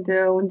acolo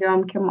unde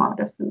am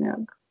chemare să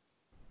merg.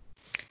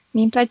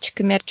 Mie îmi place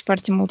că mergi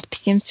foarte mult pe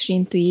simț și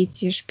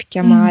intuiție și pe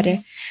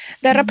chemare.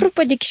 Dar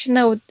apropo de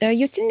Chișinău,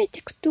 eu țin minte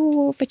că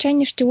tu făceai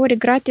niște ore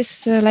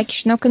gratis la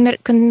Chișinău.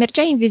 Când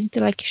mergeai în vizită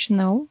la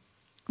Chișinău,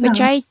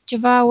 făceai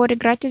ceva ore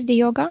gratis de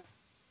yoga?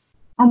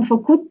 Am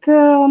făcut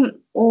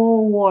o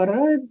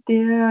oră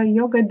de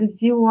yoga de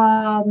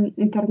ziua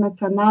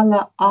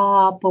internațională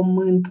a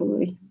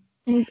Pământului.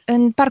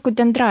 În parcul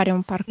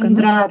Dendrarium, parcă, nu?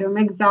 Dendrarium,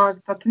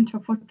 exact. Atunci au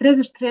fost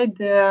 33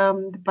 de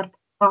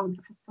participanți.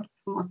 A fost foarte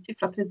frumos.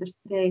 Cifra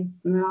 33.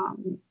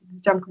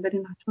 Ziceam că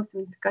Darina, ce o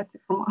semnificație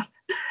frumoasă.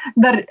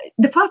 Dar,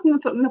 de fapt,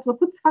 mi-a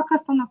plăcut să fac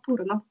asta în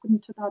natură. N-am făcut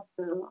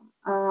niciodată.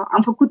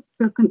 Am făcut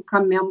ca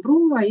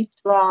membru aici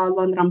la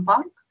Londra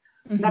Park,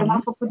 dar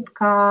n-am făcut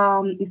ca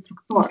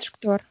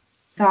instructor.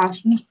 Da,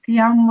 și nu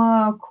știam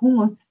cum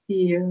o să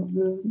fie.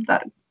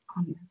 Dar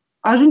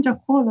ajungi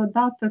acolo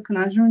odată, când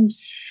ajungi,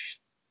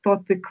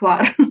 tot e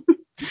clar.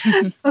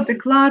 Tot e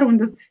clar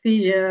unde să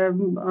fie,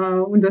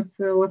 unde o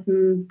să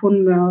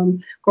pun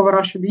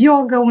covorașul de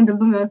yoga, unde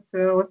lumea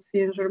o să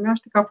fie în jurul meu.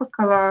 Știi că a fost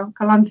ca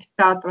la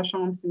amfiteatru, așa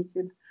m-am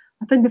simțit.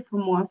 Atât de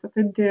frumos,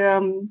 atât de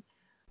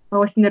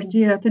o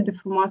sinergie atât de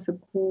frumoasă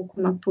cu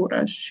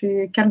natura.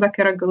 Și chiar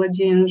dacă era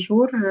gălăgie în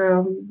jur,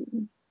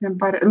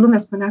 lumea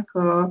spunea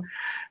că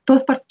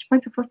toți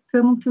participanții au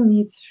fost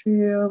mulțumiți și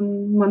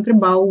mă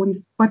întrebau unde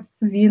poate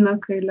să vină,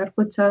 că le-ar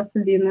plăcea să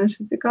vină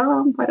și zic,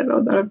 îmi pare rău,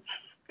 dar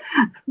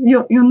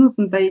eu nu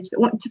sunt aici.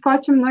 Ce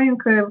facem noi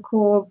încă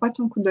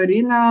facem cu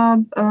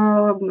Dorina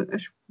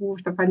și cu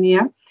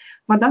Ștefania?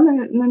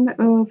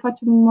 Noi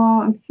facem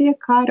în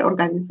fiecare,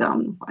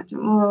 organizăm, nu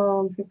facem,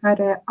 în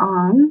fiecare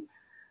an,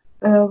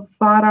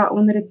 vara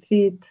un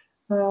retreat,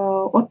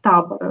 o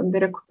tabără de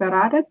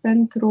recuperare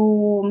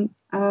pentru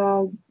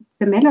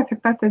femeile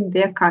afectate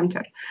de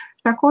cancer.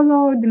 Și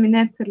acolo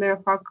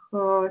diminețile fac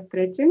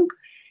stretching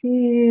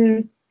și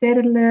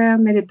serile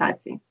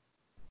meditații.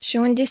 Și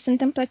unde se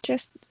întâmplă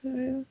acest?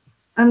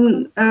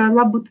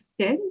 La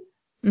Bututeni.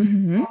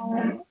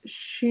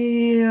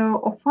 Și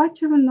o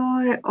facem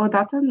noi o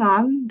dată în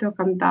an,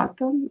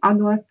 deocamdată.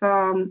 Anul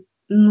ăsta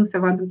nu se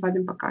va întâmpla,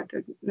 din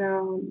păcate,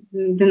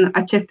 din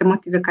aceste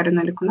motive care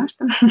noi le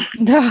cunoaștem.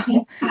 Da.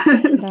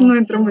 Nu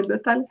intrăm în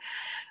detalii.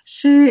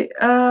 Și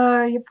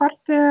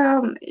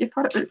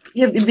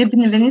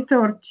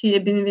e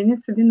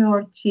binevenit să vină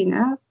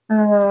oricine,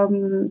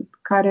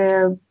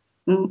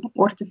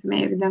 orice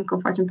femeie, evident că o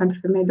facem pentru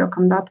femei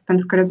deocamdată,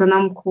 pentru că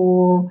rezonăm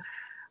cu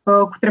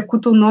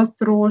trecutul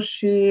nostru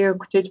și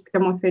cu ceea ce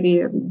putem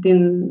oferi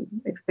din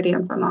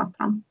experiența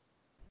noastră.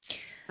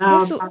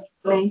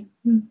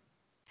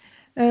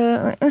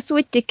 Însă,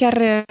 uite,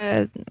 chiar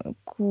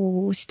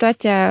cu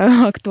situația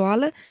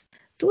actuală,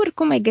 tu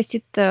oricum ai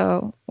găsit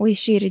o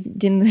ieșire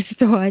din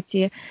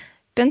situație,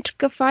 pentru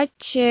că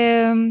faci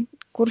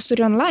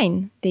cursuri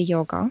online de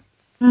yoga.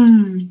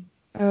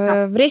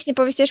 Vrei să ne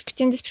povestești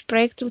puțin despre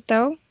proiectul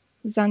tău,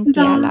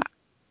 Zantiala?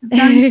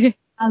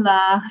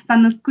 Da. S-a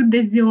născut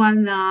de ziua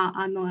mea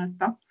anul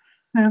ăsta,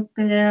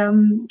 pe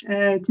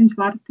 5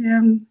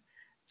 martie,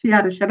 și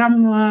iarăși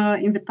eram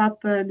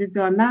invitată de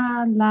ziua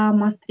mea la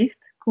Maastricht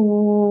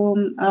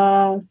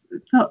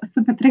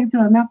să petrec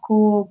ziua mea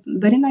cu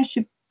Dorina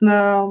și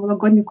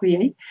logodnicul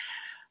ei,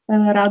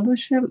 Radu,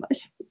 și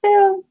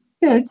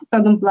ce s-a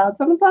întâmplat?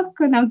 S-a întâmplat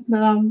că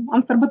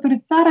am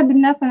sărbătorit țara,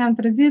 dimineața ne-am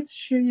trezit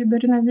și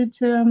Dorina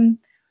zice,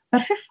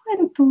 ar fi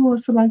fain tu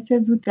să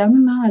lansezi, uite,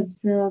 anume azi,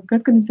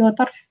 cred că de ziua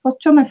ta ar fi fost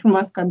cel mai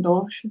frumos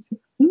cadou. Și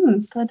zic,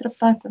 tu ai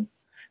dreptate.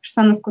 Și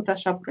s-a născut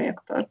așa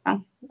proiectul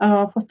ăsta.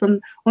 A fost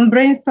un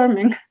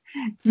brainstorming.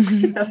 Cu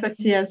ce te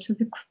asociezi? Și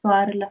zic, cu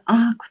soarele.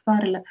 Cu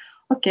soarele.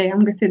 Ok,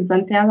 am găsit.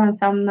 Zantiala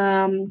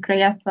înseamnă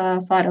crăiasa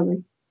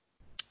soarelui.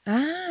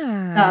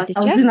 Deci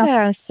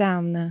asta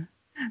înseamnă.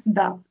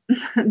 Da.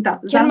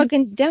 Chiar mă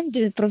gândeam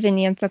de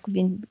proveniența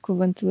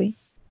cuvântului.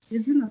 E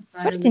zina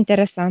soarelui. Foarte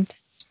interesant.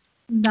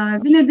 Da,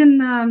 vine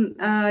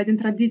din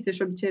tradiție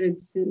și obiceiuri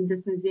de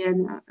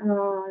sânziene,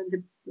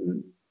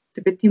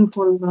 de pe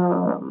timpul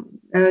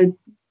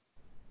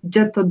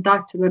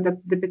getodacilor,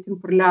 de pe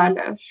timpurile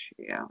alea. Și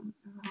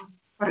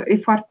e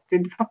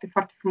foarte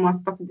frumoasă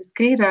toată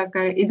descrierea,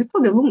 care e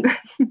destul de lungă.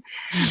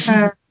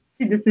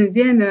 De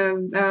sânziene,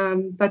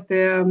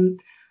 toate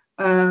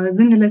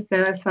zânele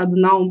se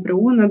adunau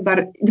împreună,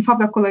 dar de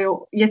fapt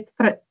acolo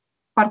este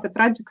partea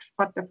tragică și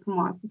partea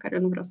frumoasă, în care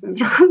eu nu vreau să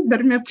intru,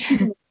 dar mi-a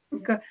plăcut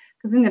că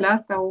zânele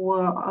astea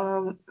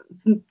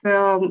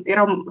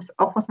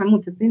au fost mai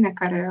multe zâne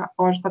care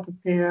au ajutat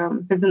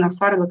pe zâna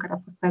soarelui, care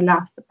a fost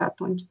aleasă pe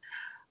atunci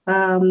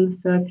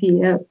să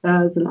fie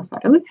zâna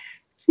soarelui,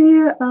 și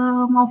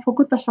am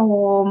făcut așa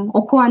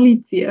o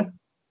coaliție.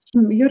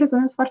 Eu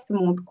rezonez foarte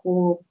mult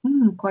cu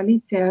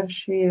coaliția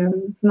și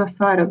zâna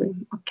soarelui.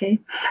 Ok.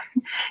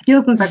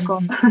 Eu sunt acolo.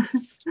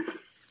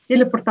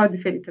 Ele purtau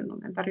diferite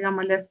nume, dar eu am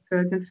ales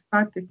dintre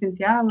toate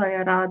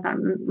Zantiala,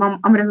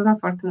 am rezonat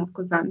foarte mult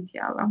cu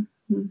Zantiala.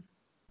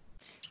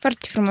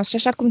 Foarte frumos. Și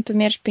așa cum tu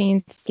mergi pe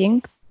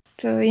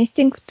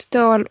instinctul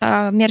tău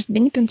a mers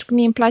bine, pentru că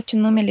mie îmi place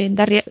numele,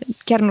 dar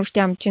chiar nu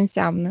știam ce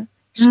înseamnă.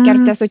 Și chiar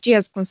te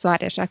asociez cu un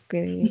soare, așa că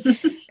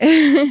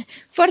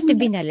foarte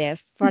bine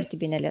ales, foarte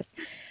bine ales.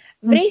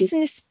 Vrei să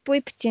ne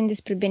spui puțin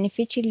despre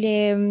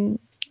beneficiile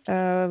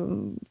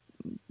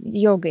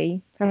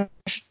yogei?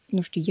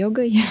 Nu știu,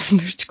 yogei? Nu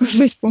știu cum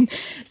să-i spun.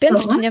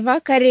 Pentru cineva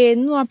care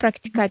nu a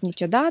practicat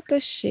niciodată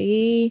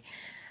și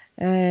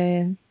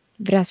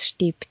Vrea să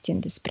știi puțin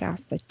despre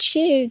asta.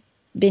 Ce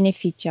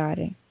beneficii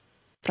are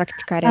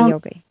practicarea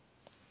yogei?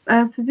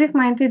 Să zic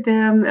mai întâi de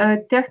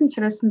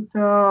tehnicile sunt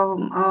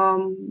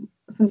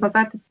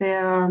bazate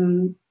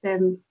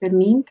pe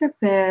minte,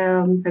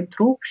 pe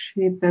trup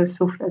și pe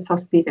suflet sau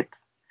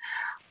spirit.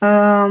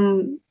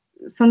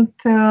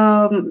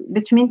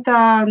 Deci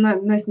mintea,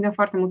 noi suntem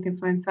foarte mult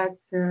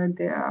influențați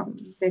de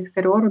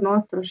exteriorul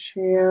nostru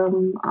și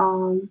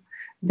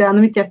de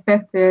anumite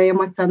aspecte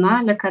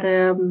emoționale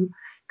care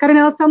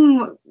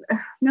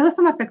ne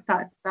lăsăm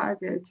afectați, da,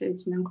 de ceea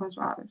ce ne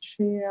înconjoară.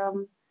 Și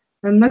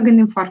noi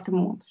gândim foarte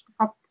mult. Și, de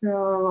fapt,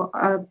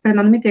 prin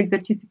anumite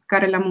exerciții pe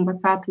care le-am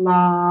învățat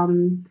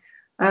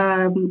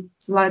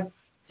la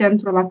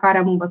centrul la care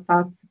am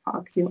învățat să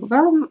fac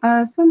yoga,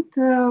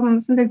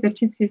 sunt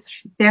exerciții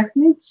și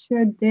tehnici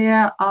de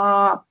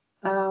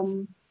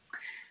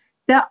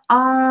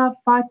a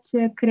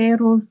face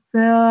creierul să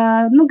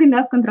nu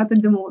gândească într-atât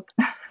de mult.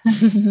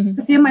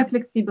 Să fie mai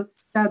flexibil,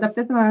 să se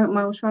adapteze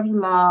mai ușor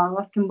la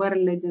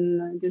schimbările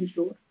din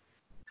jur.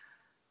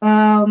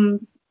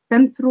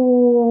 Pentru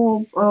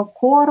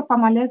corp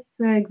am ales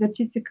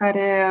exerciții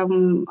care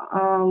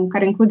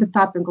include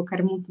tapping-ul,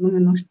 care multă lume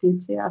nu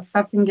știe.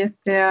 Tapping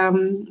este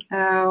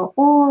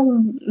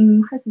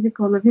hai să zic,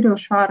 o lovire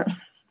ușoară.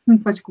 Nu-mi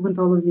place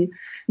cuvântul o lovi.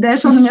 De-aia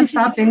și o numesc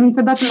tapping.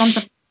 Niciodată nu am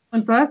tapit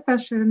cuvântul ăsta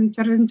și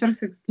încerc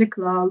să explic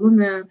la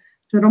lume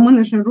și în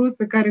română și în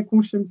rusă care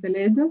cum și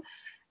înțelege.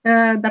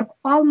 Dar cu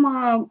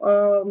palma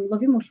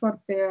lovim ușor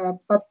pe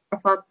toată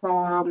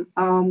suprafața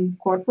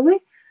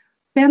corpului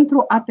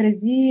pentru a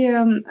trezi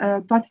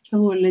toate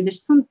celulele. Deci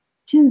sunt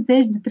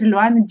 50 de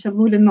trilioane de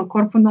celule în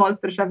corpul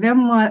nostru și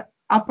avem,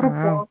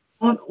 apropo,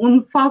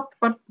 un fapt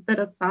foarte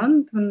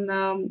interesant,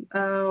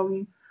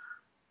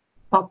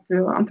 fapt,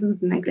 am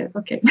tradus în engleză,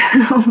 ok,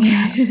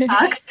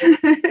 fact,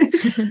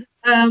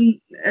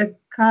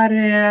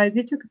 care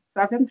zice că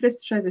avem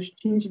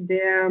 365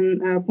 de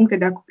puncte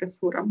de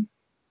acupresură.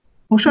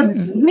 Ușor,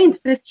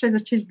 minți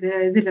 365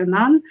 de zile în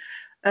an.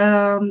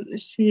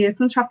 Și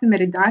sunt 7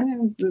 meridiane,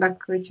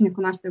 dacă cine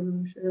cunoaște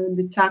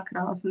de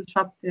chakra, sunt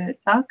 7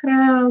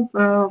 chakra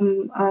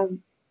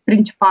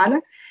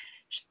principale.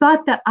 Și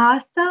toate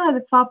astea,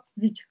 de fapt,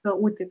 zice că,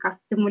 uite, ca să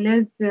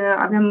stimulezi,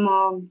 avem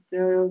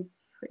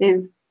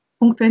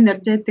punctul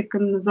energetic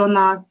în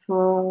zona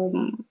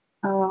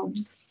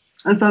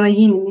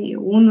inimii,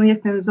 unul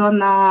este în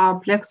zona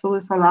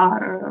plexului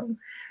solar.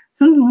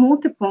 Sunt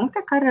multe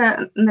puncte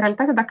care, în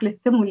realitate, dacă le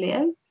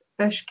stimulezi,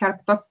 și chiar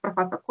pe toată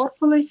suprafața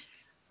corpului,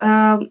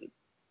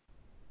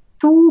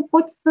 tu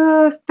poți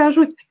să te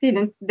ajuți pe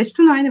tine. Deci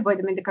tu nu ai nevoie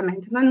de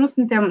medicamente. Noi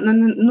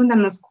nu ne-am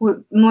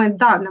născut,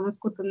 ne-am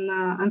născut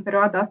în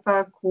perioada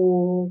asta cu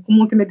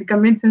multe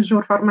medicamente în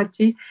jur,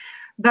 farmacii,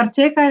 dar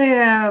cei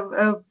care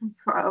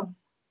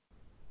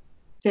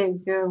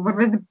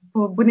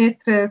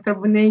vorbesc de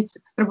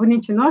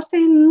străbunicii noștri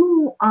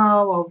nu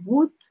au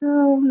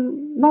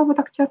avut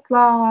acces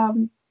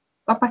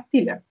la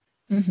pastile.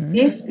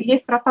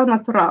 Ei tratau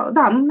natural.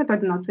 Da, nu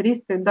metode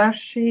naturiste, dar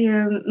și,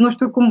 nu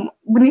știu cum,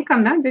 bunica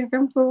mea, de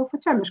exemplu,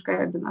 făcea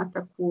mișcări din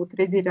astea cu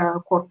trezirea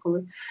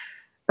corpului.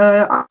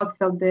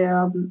 Altfel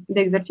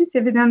de exerciții,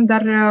 evident,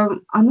 dar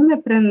anume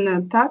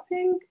prin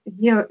tapping,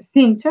 eu,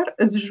 sincer,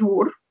 îți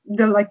jur,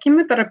 de la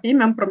chimioterapie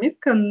mi-am promis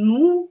că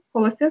nu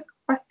folosesc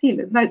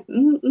pastile, dar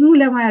nu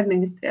le mai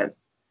administrez.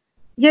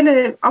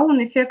 Ele au un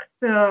efect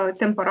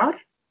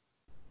temporar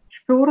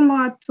și pe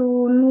urmă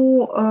tu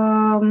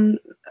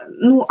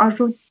nu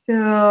ajuți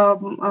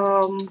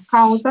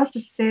cauza să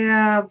se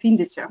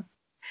vindece.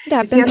 Da,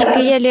 deci pentru că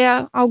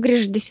ele au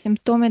grijă de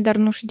simptome, dar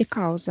nu și de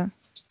cauză.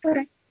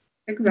 Corect.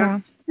 Exact. Da.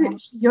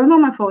 Deci, eu nu am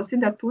mai folosit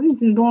de atunci,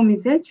 din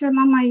 2010,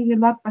 n-am mai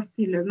luat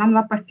pastile. N-am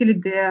luat pastile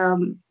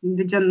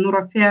de gen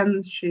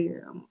Nurofen și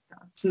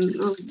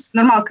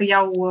normal că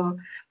iau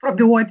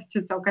probiotice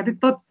sau care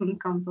tot sunt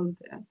cam fel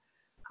de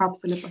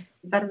capsule pastile,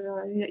 dar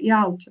e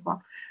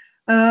altceva.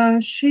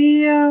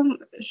 Și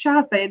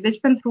asta e. Deci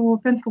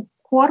pentru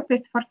corp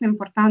este foarte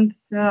important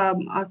să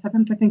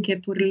avem toate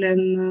încheieturile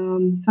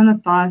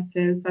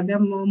sănătoase, să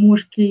avem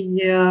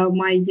mușchii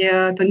mai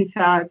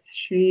tonifiați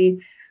și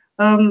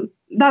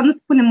da, nu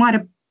se pune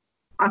mare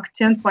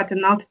accent poate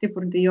în alte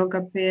tipuri de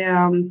yoga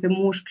pe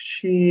mușchi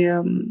și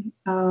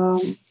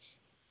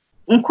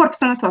un corp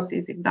sănătos, să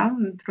zic, da?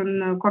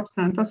 Într-un corp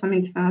sănătos, o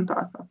minte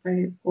sănătoasă. Asta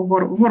e o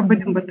vorbă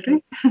din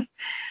bătrâni.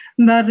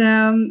 Dar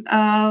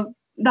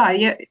da,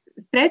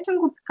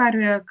 stretching-ul pe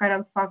care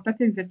îl fac,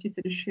 toate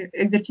exercițiile și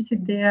exerciții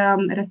de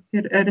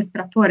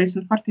respiratorii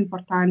sunt foarte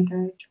importante.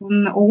 Deci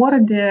o oră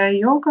de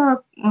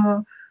yoga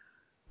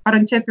ar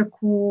începe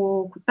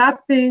cu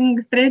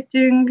tapping,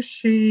 stretching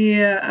și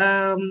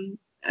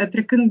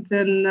trecând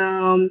în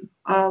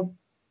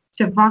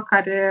ceva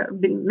care,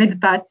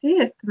 meditație,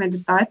 este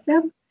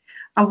meditație.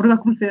 Am vrut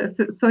acum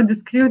să o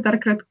descriu, dar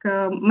cred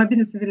că mai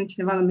bine să vină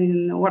cineva la mine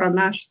în ora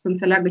mea și să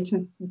înțeleagă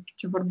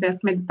ce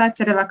vorbesc.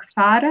 Meditație,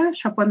 relaxare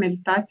și apoi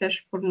meditația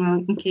și pe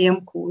urmă încheiem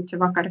cu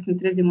ceva care să-mi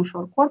trezim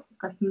ușor corpul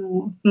ca să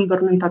nu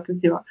dormim toată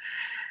ziua.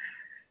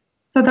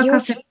 Sau dacă Eu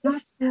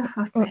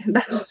asta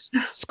da.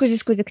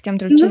 Scuze că te-am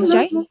întrebat. Ce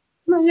ziceai?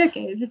 Nu, e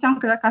ok. Ziceam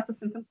că dacă asta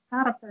se întâmplă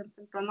seara,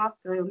 pentru o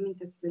noapte,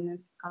 minte se bine,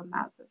 se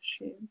calmează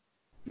și...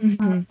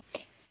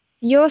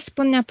 Eu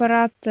spun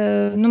neapărat,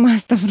 numai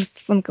asta vreau să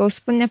spun, că o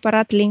spun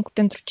neapărat link-ul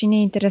pentru cine e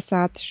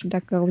interesat și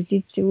dacă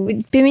auziți,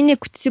 pe mine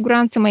cu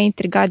siguranță m-a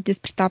intrigat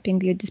despre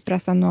tapping, eu despre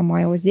asta nu am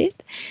mai auzit.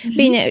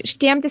 Bine,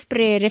 știam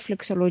despre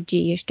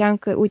reflexologie, știam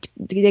că, uite,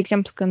 de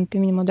exemplu, când pe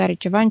mine mă doare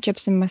ceva, încep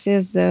să-mi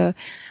masez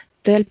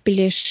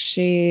tălpile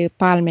și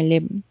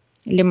palmele.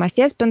 Le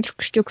masez pentru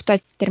că știu că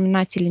toate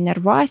terminațiile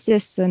nervoase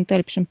sunt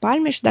tălpi și în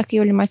palme și dacă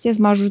eu le masez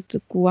mă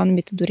ajută cu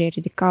anumite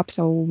durere de cap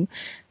sau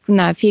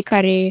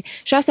fiecare...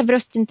 Și asta vreau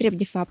să te întreb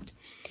de fapt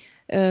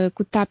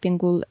cu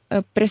tapping-ul.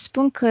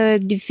 Presupun că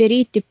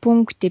diferite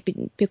puncte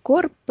pe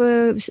corp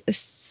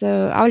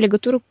au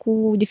legătură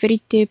cu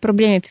diferite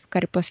probleme pe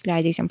care poți să le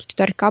ai. De exemplu, te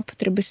doare capul,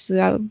 trebuie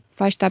să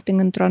faci tapping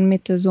într-o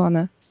anumită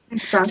zonă.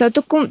 Exact. Sau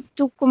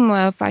tu cum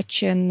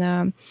faci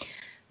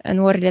în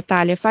orele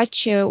tale?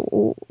 Faci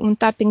un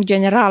tapping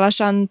general,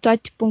 așa, în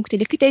toate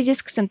punctele. Câte ai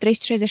zis că sunt?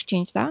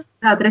 365, da?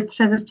 Da,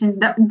 365.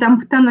 Da, am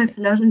putea noi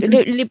să le ajungem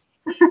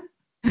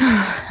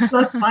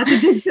la spate,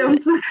 de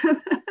exemplu.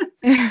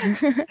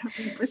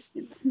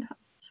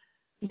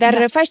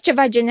 Dar faci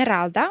ceva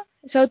general, da?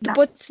 Sau tu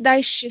poți să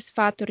dai și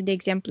sfaturi, de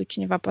exemplu,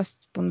 cineva poate să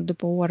spună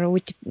după o oră,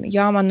 uite,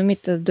 eu am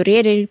anumită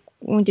durere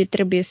unde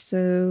trebuie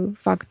să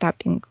fac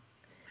tapping.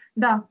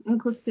 Da,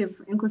 inclusiv.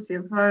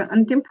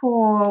 În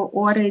timpul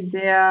orei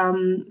de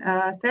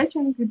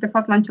stretching, de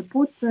fapt la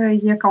început,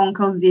 e ca o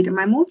încălzire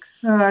mai mult,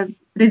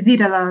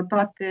 trezirea la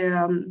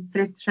toate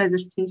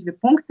 365 de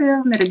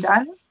puncte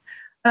meridiane.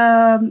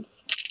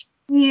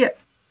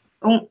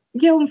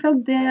 E un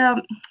fel de...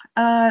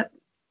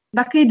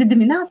 Dacă e de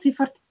dimineață, e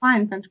foarte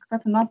fain, pentru că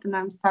toată noaptea noi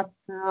am stat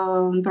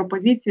într-o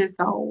poziție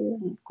sau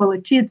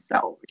colăcit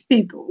sau,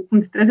 știi tu, cum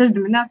te trezești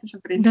dimineața și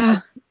vrei să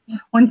faci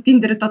o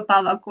întindere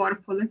totală a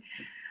corpului.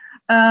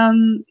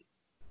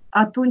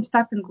 Atunci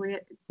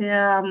tapping-ul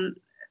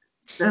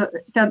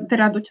te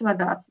readuce la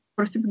viață.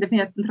 Pur și simplu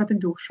devine într-atât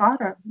de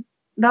ușoară.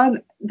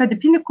 Dar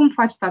depinde cum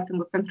faci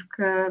tapping-ul, pentru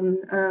că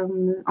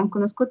am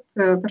cunoscut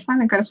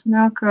persoane care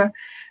spuneau că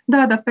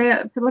dar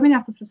pe la mine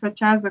asta se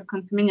asociază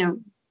când pe mine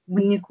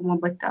bunicul mă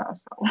bătea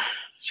sau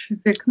și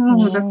zic,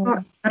 nu,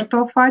 dar tu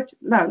o faci,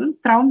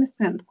 traume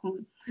sunt,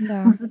 cum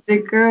să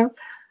zic,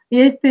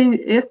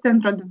 este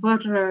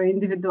într-adevăr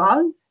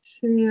individual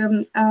și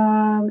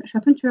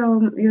atunci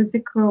eu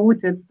zic că,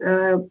 uite,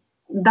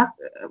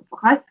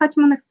 hai să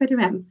facem un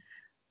experiment.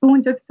 Tu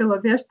începi să te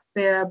lovești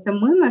pe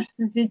mână și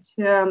să zici,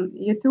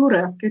 eu te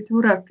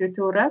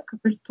urăsc,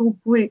 atunci tu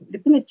pui,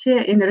 depinde ce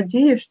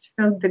energie și ce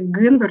fel de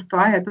gânduri tu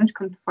ai atunci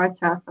când tu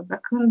faci asta. Dar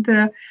când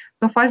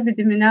tu o faci de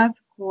dimineață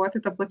cu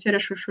atâta plăcere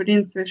și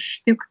ușurință și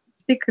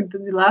știi că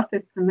de la asta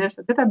îți primești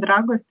atâta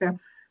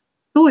dragoste,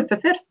 tu îți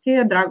oferi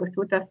ție dragoste.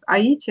 Uite,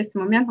 aici este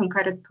momentul în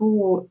care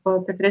tu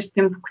petreci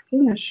timp cu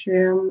tine și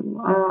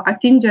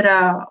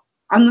atingerea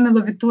anume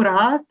lovitura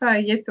asta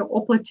este o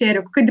plăcere.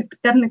 Cu cât de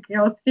puternică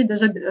ea o să fie,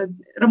 deja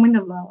rămâne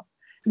la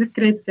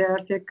discreția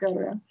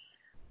fiecăruia.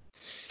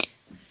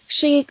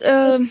 Și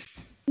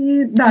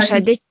așa,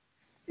 deci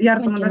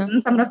iartă-mă, dar nu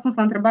ți-am răspuns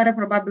la întrebare,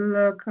 probabil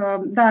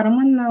că,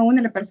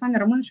 unele persoane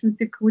rămân și îmi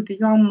zic că, uite,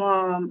 eu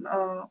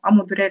am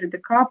o durere de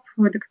cap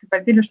de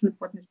câteva zile și nu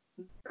pot nici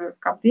să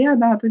scap de ea,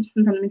 dar atunci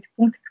sunt anumite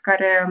puncte pe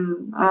care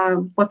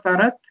pot să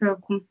arăt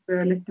cum să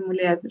le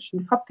stimuleze. Și,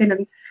 de fapt,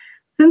 ele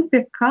sunt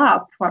pe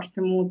cap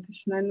foarte mult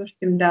și noi nu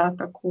știm de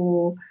asta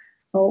cu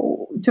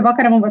ceva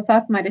care am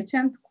învățat mai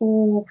recent,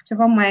 cu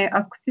ceva mai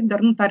ascuțit, dar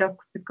nu tare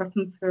ascuțit ca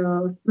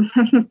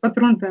să-ți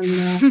pătrund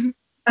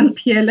în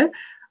piele.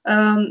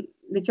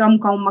 Deci eu am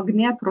ca un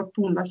magnet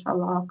rotund așa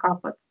la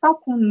capăt sau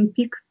cu un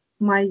pic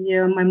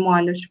mai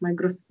moale și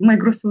mai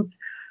grosuț.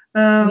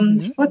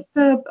 Și poți,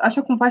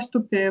 așa cum faci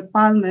tu pe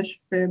palme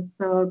și pe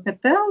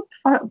tăl,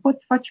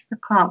 poți face pe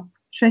cap.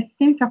 Și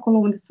simți acolo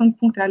unde sunt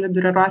punctele ale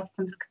dureroase,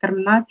 pentru că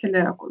terminațiile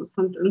acolo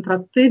sunt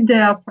într-atât de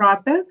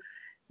aproape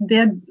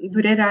de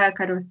durerea aia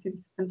care o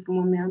simți pentru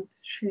moment.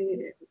 Și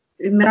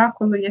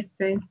miracolul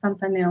este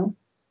instantaneu.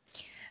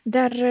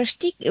 Dar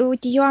știi,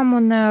 uite, eu am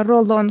un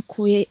roll-on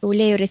cu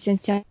uleiuri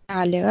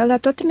esențiale. Ăla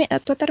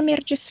tot ar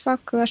merge să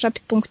fac așa pe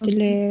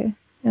punctele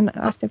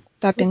astea cu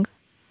tapping.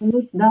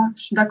 Da,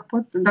 și dacă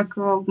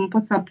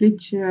poți să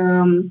aplici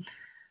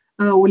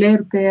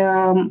uleiuri pe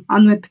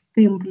anume pe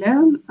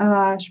tâmple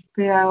și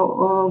pe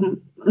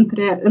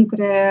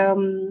între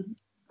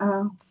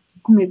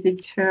cum îi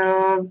zici,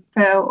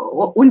 pe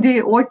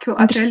unde ochiul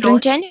între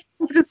sprâncene?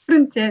 Între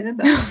sprâncene,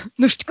 da.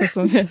 Nu știu cum să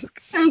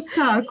numesc.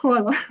 Așa,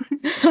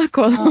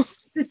 acolo.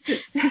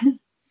 Deci,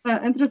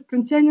 între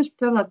sprâncene și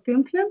pe la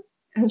tâmple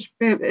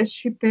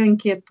și pe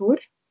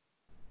încheieturi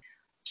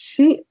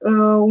și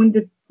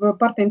unde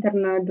partea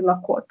internă de la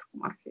cot, cum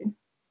ar fi.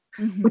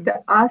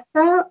 Uite,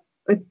 asta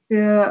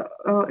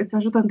îți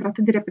ajută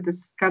într-atât de repede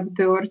să scapi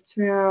de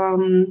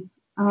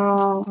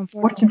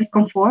orice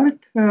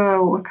disconfort,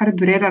 oricare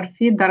durere ar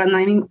fi, dar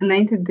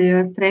înainte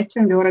de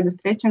stretching, de ora de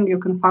stretching, eu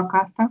când fac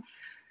asta,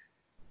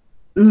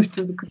 nu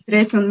știu, că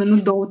trece un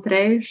minut, două,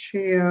 trei și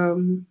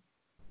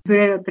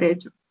durerea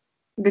trece.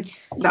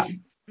 Deci, da,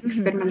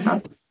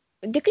 experimentat.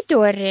 De câte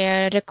ori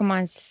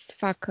recomanzi să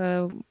fac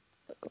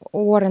o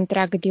oră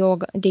întreagă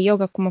de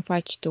yoga cum o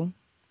faci tu?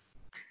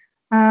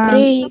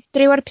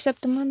 Trei ori pe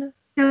săptămână?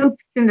 Cel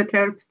puțin de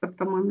 3 ori pe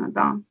săptămână,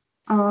 da.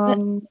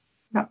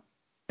 Da.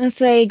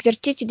 Însă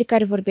exercițiul de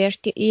care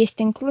vorbești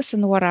este inclus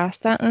în ora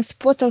asta, însă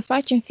poți să-l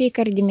faci în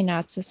fiecare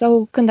dimineață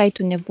sau când ai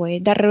tu nevoie,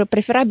 dar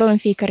preferabil în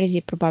fiecare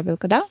zi, probabil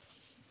că da?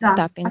 Da,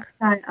 Tapping.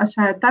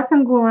 așa e.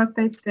 Tapping-ul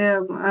ăsta este,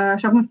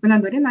 așa cum spunea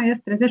Dorina,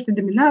 este trezește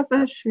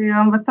dimineața și a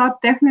învățat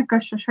tehnică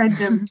și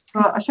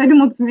așa de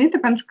mulțumită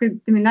pentru că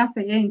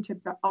dimineața ei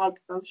începe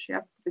altfel și ea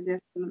se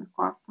trezește numai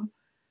cu asta.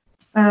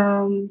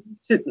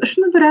 Și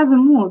nu durează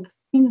mult, 5-10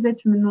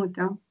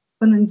 minute,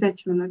 până în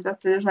 10 minute.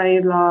 Asta deja e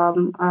la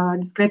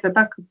discreția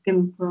ta cât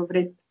timp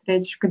vrei să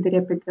treci și cât de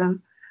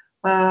repede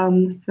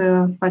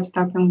să faci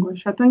tapping-ul.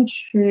 Și atunci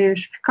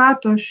și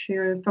ficatul și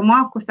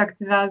stomacul se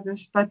activează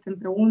și toate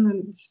împreună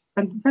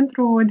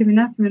pentru o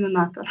dimineață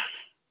minunată.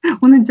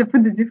 Un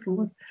început de zi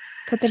frumos.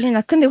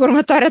 Cătălina, când e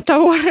următoarea ta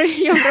oră?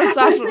 Eu vreau să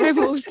aflu mai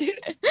multe.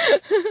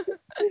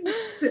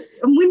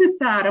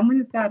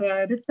 Mâine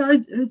seara,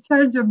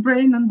 recharge your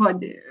brain and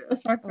body.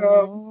 Așa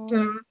că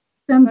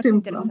se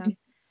întâmplă. Interesant.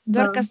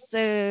 Doar ca să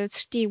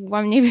știi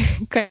oamenii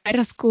care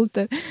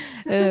ascultă.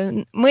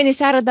 Mâine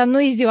seară, dar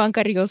nu e ziua în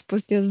care eu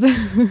postez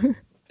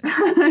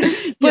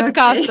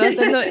podcastul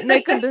ăsta.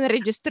 Noi când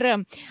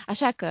înregistrăm.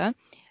 Așa că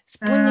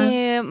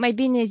spune mai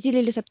bine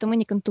zilele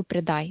săptămânii când tu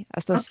predai.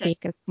 Asta o să fie,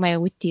 cred, mai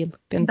util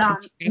pentru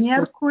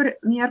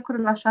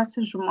miercuri la 6:30.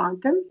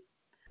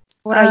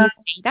 Ora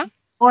UK, da?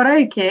 Ora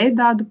UK,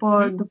 da,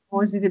 după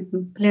o zi de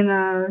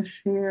plină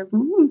și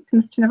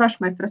pentru cineva și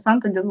mai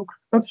stresantă de lucru.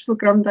 Totuși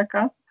lucrăm de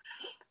acasă.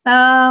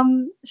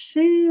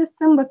 Și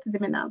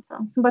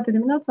sâmbătă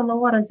dimineața la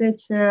ora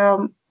 10,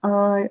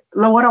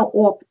 la ora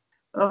 8,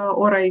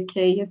 ora UK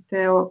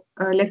este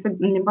lecția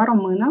în limba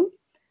română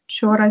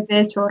și ora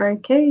 10, ora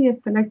UK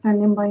este lecția în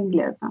limba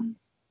engleză.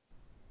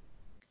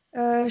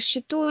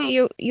 Și tu,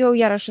 eu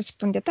iarăși o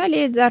spun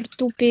detalii, dar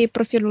tu pe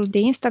profilul de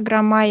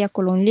Instagram ai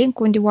acolo un link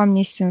unde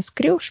oamenii se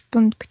înscriu și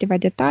pun câteva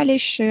detalii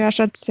și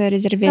așa îți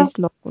rezervezi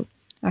locul.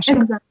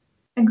 Așa.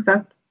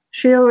 Exact.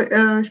 Și eu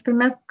își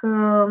primesc,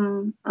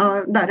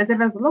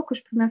 rezervează locul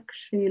și primesc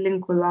și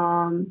linkul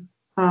la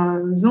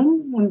Zoom,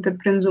 unde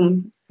prin Zoom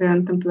se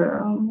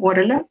întâmplă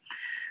orele.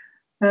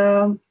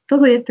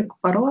 Totul este cu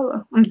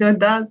parolă, unde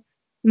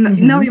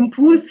ne-au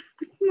impus.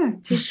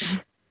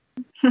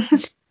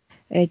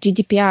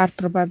 GDPR,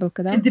 probabil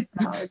că da?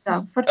 GDPR,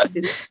 da, foarte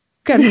bine.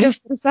 Care mi-a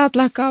stresat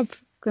la cap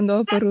când a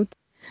apărut.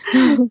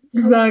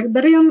 Exact,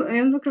 dar eu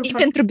lucru e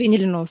pentru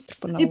binele nostru,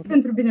 până la urmă. E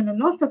pentru binele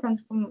nostru,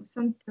 pentru că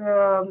sunt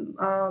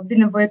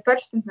binevoitori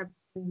și sunt mai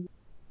puțin.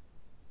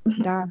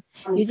 Da.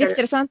 Eu zic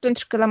interesant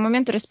pentru că la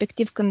momentul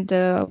respectiv când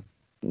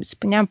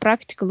spuneam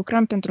practic,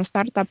 lucram pentru un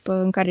startup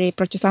în care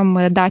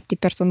procesam date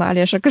personale,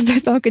 așa că îți dai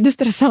seama cât de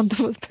stresant a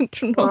fost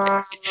pentru noi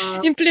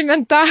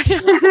implementarea.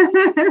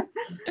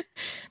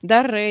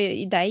 Dar,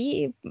 da,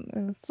 e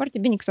foarte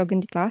bine că s-au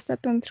gândit la asta,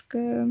 pentru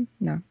că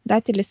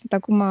datele sunt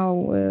acum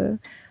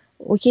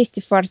o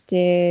chestie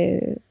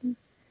foarte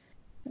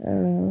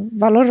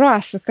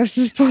valoroasă, ca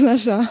să spun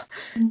așa,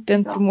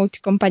 pentru multe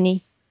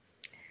companii.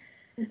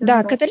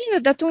 Da, Cătălina,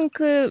 dar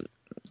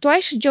tu ai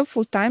și job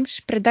full-time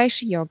și predai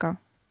și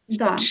yoga.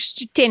 Da.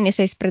 Și tenis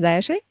ai să predai,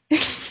 așa?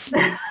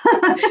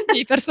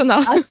 E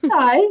personal.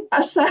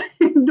 Așa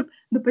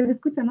După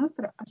discuția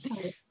noastră, așa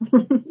e.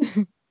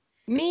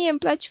 Mie îmi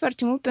place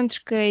foarte mult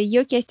pentru că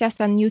eu chestia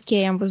asta în UK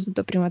am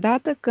văzut-o prima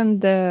dată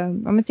când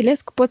am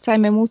înțeles că poți să ai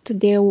mai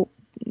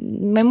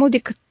mult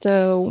decât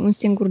un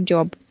singur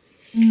job.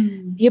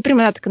 Eu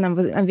prima dată când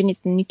am venit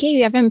în UK,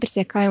 eu aveam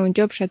impresia că ai un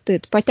job și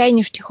atât. Poate ai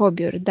niște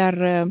hobby-uri,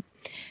 dar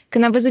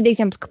când am văzut, de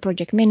exemplu, că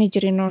project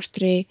managerii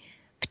noștri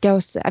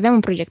aveam un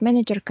project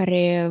manager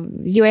care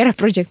ziua era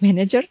project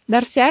manager,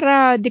 dar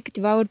seara de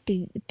câteva ori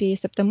pe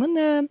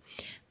săptămână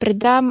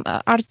predam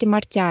arte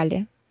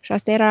marțiale. Și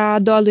asta era a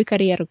doua lui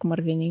carieră, cum ar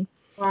veni.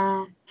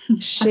 Wow.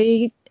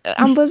 Și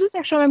am văzut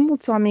așa mai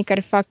mulți oameni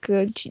care fac.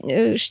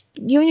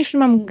 Eu nici nu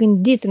m-am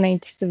gândit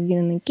înainte să vin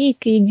în UK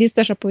că există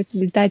așa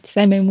posibilitate să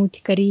ai mai multe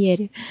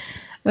cariere.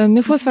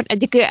 Mi-a fost foarte,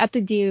 adică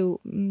atât de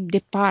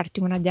departe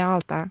una de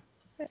alta.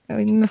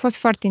 Mi-a fost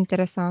foarte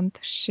interesant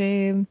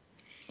și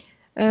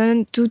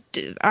tu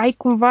ai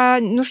cumva,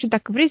 nu știu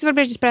dacă vrei să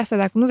vorbești despre asta,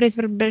 dacă nu vrei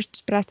să vorbești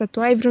despre asta, tu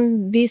ai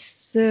vreun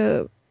vis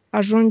să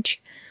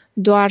ajungi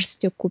doar să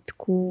te ocupi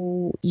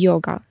cu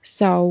yoga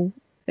sau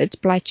îți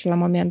place la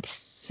moment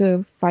să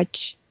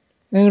faci,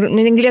 în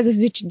engleză se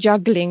zice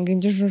juggling,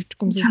 nu știu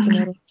cum se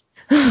spune.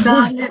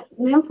 Da,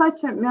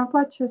 mi-a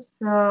place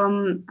să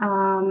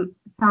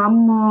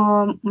am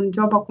un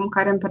job acum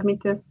care îmi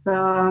permite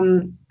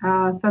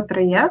să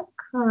trăiesc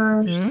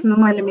și să nu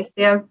mă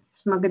limitez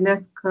și mă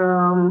gândesc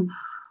că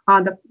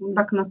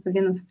dacă nu o să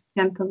vină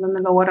suficientă lume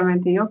la ora mea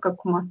de yoga,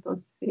 cum asta o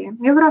să fie.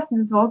 Eu vreau să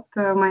dezvolt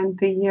mai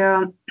întâi,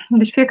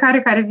 deci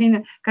fiecare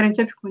care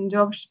începe cu un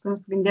job și până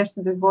se gândește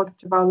să dezvolte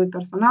ceva lui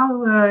personal,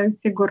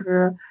 sigur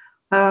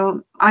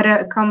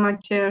are cam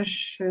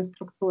aceeași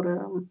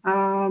structură.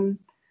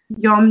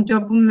 Eu am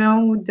jobul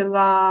meu de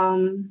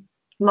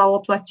la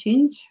 8 la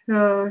 5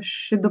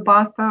 și după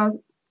asta,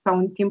 sau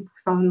în timp,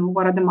 sau în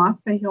ora de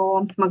masă, eu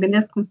am să mă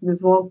gândesc cum să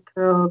dezvolt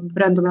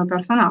brandul meu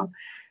personal.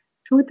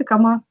 Și uite,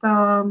 cam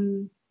asta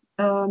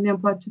mi-e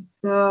place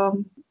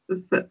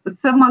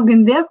să mă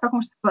gândesc acum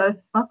și să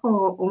fac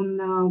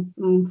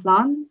un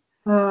plan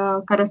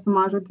care să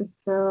mă ajute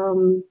să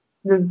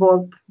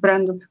dezvolt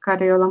brandul pe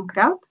care eu l-am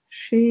creat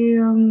și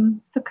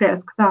să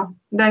cresc, da.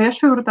 Dar eu aș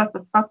fi vrut asta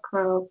să fac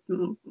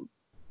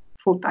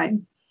full-time.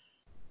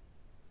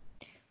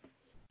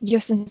 Eu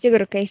sunt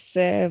sigură că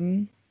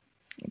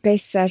ai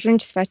să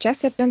ajungi să faci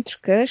asta, pentru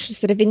că, și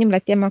să revenim la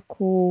tema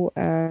cu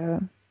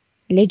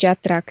legea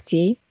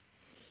atracției,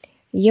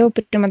 eu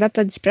prima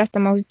dată despre asta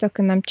am auzit-o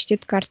când am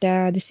citit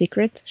cartea The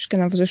Secret și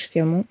când am văzut și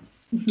filmul.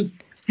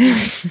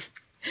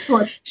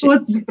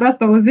 Tot despre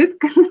asta am auzit,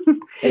 că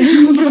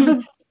nu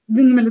vorbesc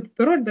din numele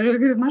tuturor, dar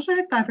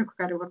majoritatea cu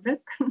care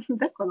vorbesc,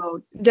 de acolo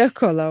auzit. De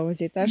acolo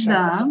auzit, așa.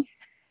 Da.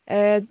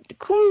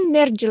 Cum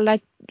merge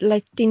la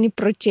tine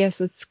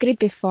procesul? Îți scrii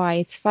pe foaie,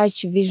 îți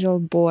faci visual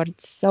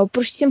boards sau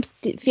pur și simplu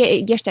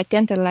ești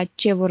atentă la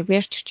ce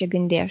vorbești și ce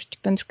gândești?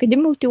 Pentru că de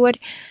multe ori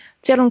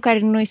felul în care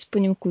noi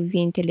spunem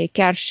cuvintele,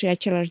 chiar și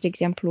același, de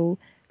exemplu,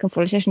 când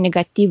folosești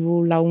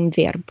negativul la un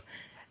verb,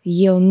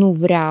 eu nu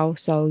vreau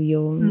sau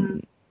eu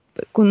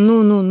cu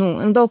nu,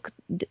 în loc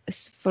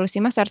să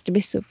folosim asta, ar trebui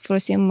să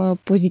folosim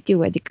pozitiv,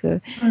 adică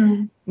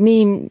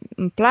mie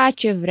îmi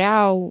place,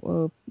 vreau,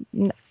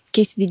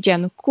 chestii de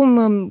genul.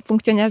 Cum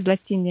funcționează la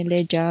tine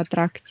legea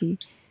atracției?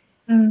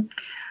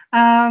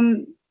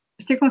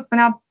 Știi cum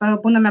spunea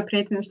bună mea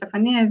prietenă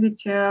Ștefania,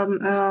 zice,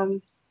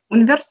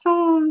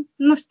 universul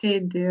nu știe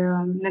de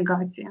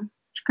negație.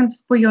 Și când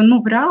spui eu nu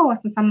vreau,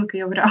 asta înseamnă că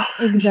eu vreau.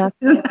 Exact.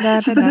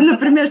 Și tu nu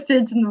primești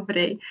ceea ce nu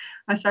vrei.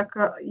 Așa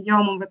că eu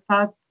am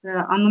învățat,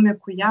 anume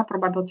cu ea,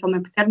 probabil cel mai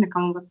puternic,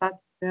 am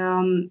învățat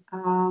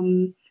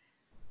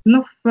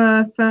nu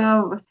să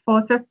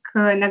folosesc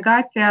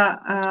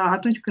negația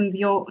atunci când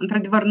eu,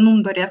 într-adevăr,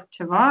 nu-mi doresc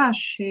ceva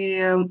și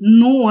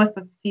nu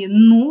ăsta să fie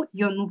nu,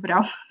 eu nu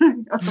vreau.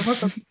 Asta a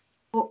fost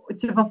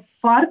ceva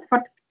foarte,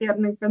 foarte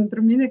puternic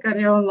pentru mine, care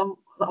eu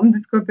am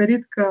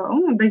descoperit că,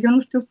 dar eu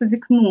nu știu să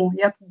zic nu.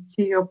 Iată de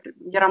ce eu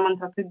eram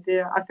atât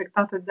de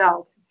afectată de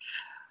alții.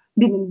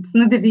 Bine, să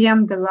nu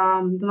deviem de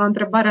la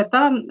întrebarea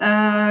ta.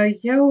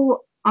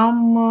 Eu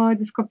am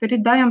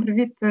descoperit, da, am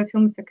privit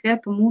filmul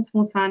Secretul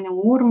mulți ani în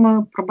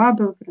urmă,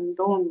 probabil prin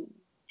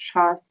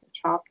 2006,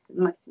 2007,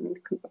 nu mai știu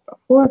când a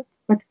fost,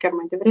 poate chiar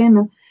mai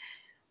devreme.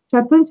 Și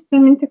atunci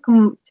țin minte că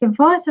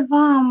ceva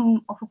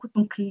a făcut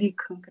un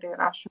click în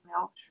creierașul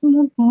meu. Și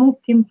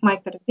mult timp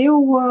mai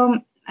târziu,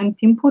 în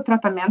timpul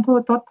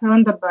tratamentului, tot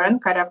Rhonda Byrne,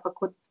 care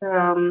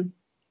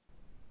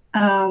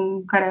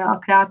a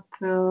creat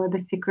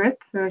The Secret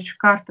și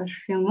cartea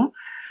și filmul,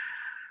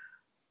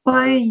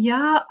 păi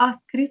ea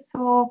a scris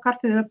o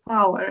carte de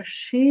Power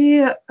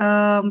și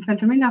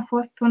pentru mine a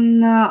fost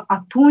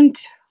atunci,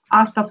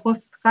 asta a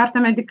fost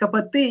cartea mea de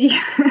căpătâi,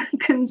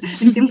 când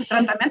în timpul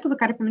tratamentului,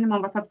 care pe mine m-a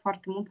învățat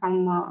foarte mult să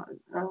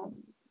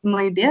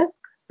mă iubesc,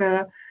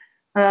 să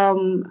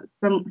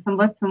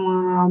învăț să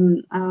mă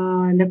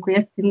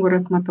lecuiesc singură,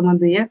 să mă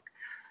tămăduiesc.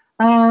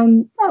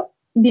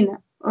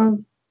 Bine,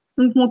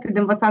 sunt multe de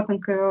învățat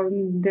încă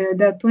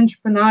de atunci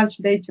până azi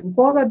și de aici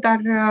încolo, dar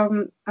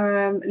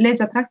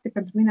legea atracției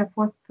pentru mine a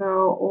fost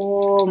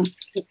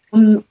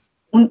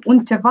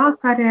un ceva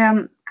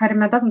care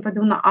mi-a dat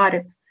întotdeauna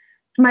aripi.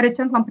 Și mai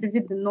recent l-am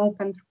privit din nou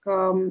pentru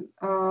că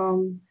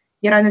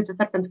era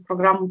necesar pentru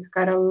programul pe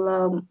care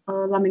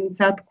l-am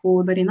inițiat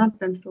cu Dorina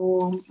pentru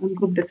un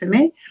grup de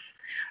femei.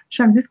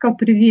 Și am zis că o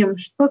privim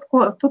și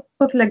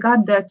tot legat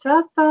de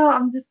aceasta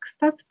am zis că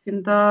stai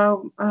puțin, dar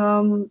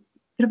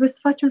trebuie să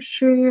facem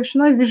și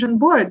noi vision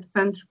board,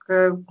 pentru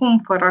că cum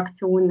fără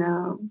acțiune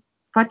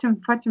facem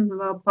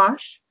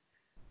pași,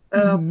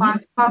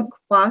 pas cu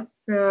pas,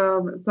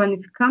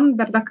 planificăm,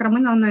 dar dacă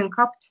rămâne la noi în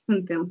cap, ce se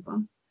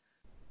întâmplă?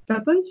 Și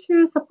atunci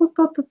s-a pus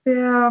totul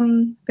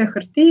pe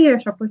hârtie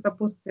și apoi s-a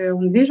pus pe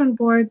un vision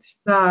board și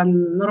da,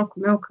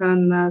 norocul meu că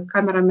în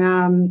camera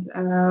mea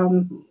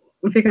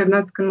în fiecare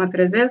dată când mă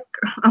trezesc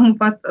am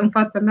în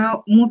fața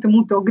mea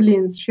multe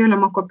oglinzi și eu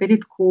le-am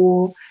acoperit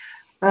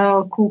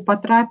cu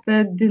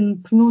pătrate din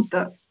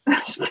plută.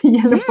 Și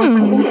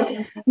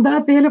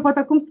pe ele pot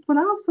acum spune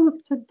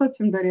absolut tot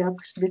ce-mi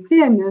doresc și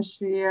desene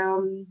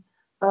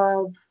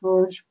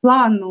și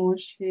planul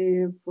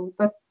și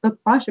toți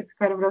pașii pe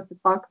care vreau să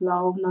fac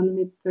la un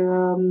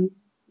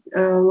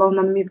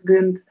anumit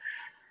gând.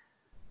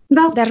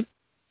 Da. Dar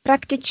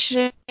practici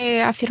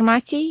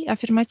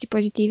afirmații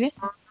pozitive?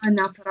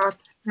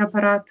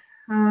 Neapărat.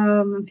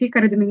 În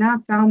fiecare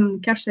dimineață am,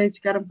 chiar și aici,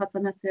 chiar în fața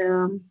mea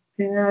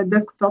pe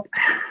desktop,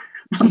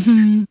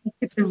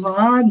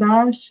 câteva,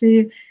 da,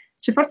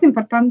 și foarte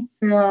important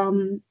să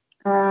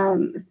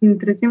ne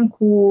trezim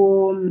cu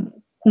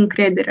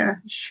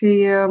încredere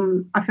și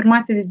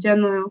afirmații de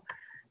genul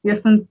Eu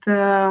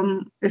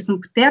sunt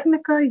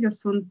puternică, eu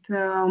sunt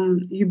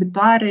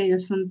iubitoare, eu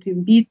sunt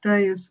iubită,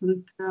 eu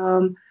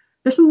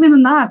sunt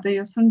minunată,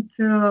 eu sunt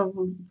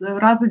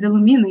rază de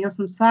lumină, eu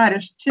sunt soare.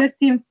 Și ce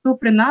simți tu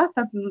prin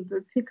asta,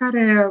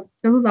 fiecare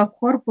celulă a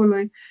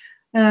corpului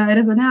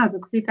rezonează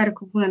cu fiecare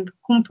cuvânt,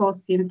 cum tu o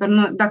simți.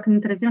 Doar dacă ne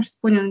trezim și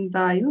spunem,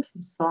 da, eu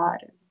sunt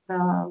soare,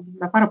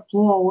 de afară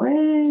plouă,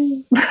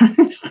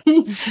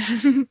 știi?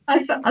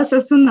 Asta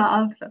sună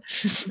altfel.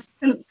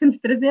 Când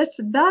te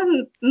trezești, da,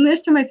 nu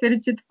ești cel mai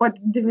fericit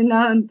poate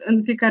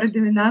în fiecare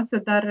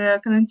dimineață, dar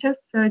când încerc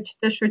să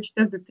citesc și eu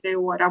citesc de 3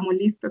 ori, am o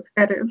listă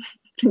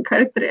prin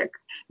care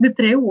trec de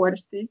 3 ori,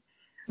 știi?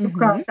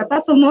 Ca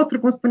tatăl nostru,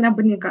 cum spunea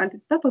bunica,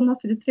 tatăl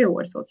nostru de 3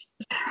 ori să-l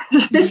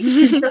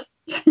citești.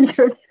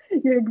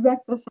 Eu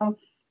exact așa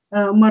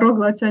mă rog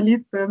la acea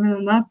listă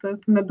minunată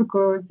să-mi aduc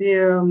o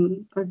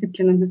zi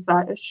plină de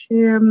soare. Și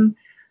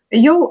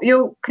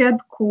eu cred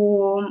cu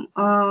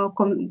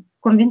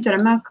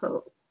convingerea mea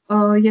că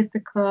este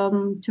că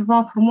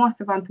ceva frumos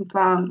se va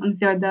întâmpla în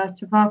ziua de azi,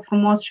 ceva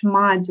frumos și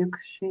magic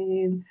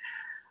și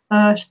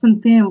se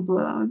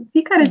întâmplă.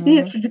 Fiecare zi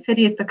este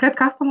diferită. Cred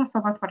că asta m-a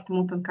salvat foarte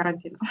mult în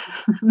carantină.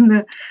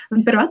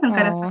 În perioada în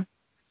care...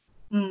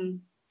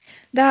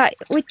 Da,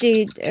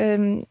 uite,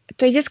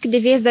 tu ai zis că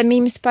devezi, dar mie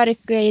mi se pare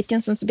că ai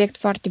atins un subiect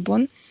foarte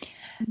bun.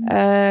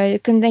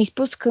 Când ai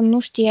spus că nu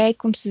știai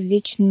cum să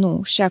zici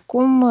nu și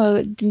acum,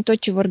 din tot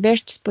ce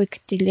vorbești, spui că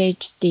te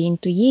legi de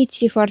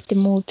intuiție foarte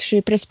mult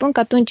și presupun că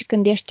atunci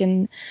când ești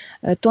în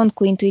ton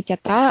cu intuiția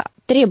ta,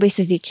 trebuie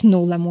să zici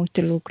nu la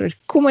multe lucruri.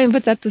 Cum ai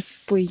învățat tu să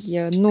spui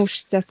nu și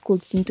să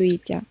asculți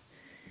intuiția?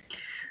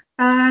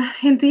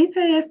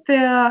 Intuiția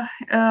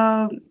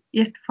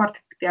este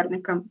foarte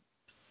puternică.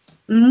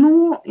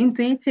 Nu,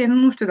 intuiție,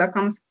 nu știu dacă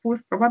am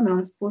spus, probabil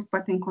am spus,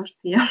 poate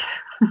inconștient,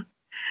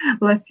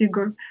 la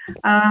sigur.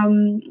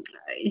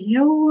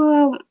 Eu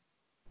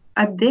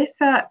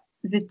adesea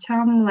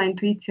ziceam la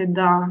intuiție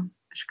da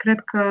și cred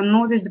că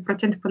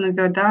 90% până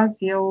ziua de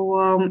azi eu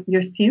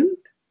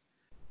simt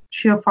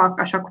și eu fac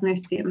așa cum eu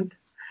simt.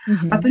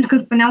 Atunci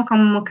când spuneam că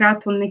am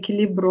creat un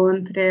echilibru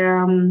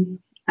între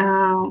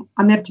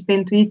a merge pe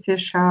intuiție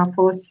și a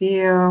folosi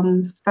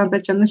substanța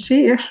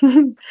cenușie,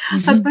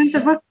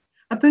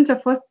 atunci a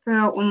fost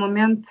un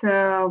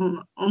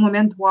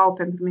moment wow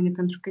pentru mine,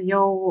 pentru că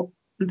eu,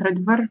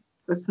 într-adevăr,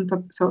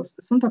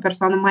 sunt o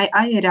persoană mai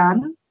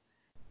aeriană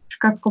și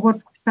ca să cobor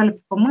cu picioarele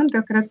pe pământ,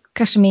 eu cred că...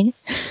 Ca și mine.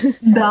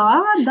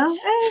 Da.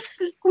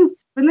 Cum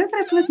noi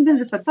trebuie să suntem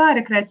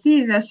visătoare,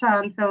 creativi, așa,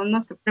 în felul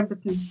nostru trebuie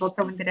să ne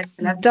dezvoltăm în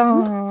direcțiile astea.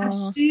 Da.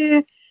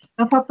 Și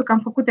faptul că am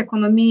făcut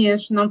economie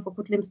și n-am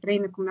făcut limbi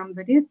străine cum mi-am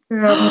dorit.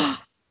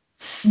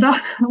 Da,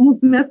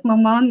 mulțumesc,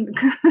 maman,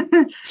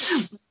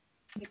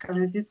 că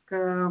mi-a zis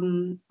că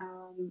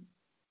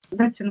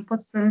da, ce nu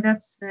pot să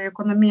înveți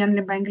economia în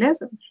limba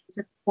engleză? Și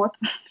zic, pot.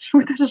 Și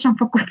uite așa am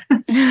făcut.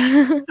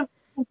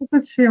 Am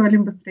făcut și eu o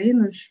limbă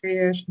străină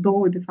și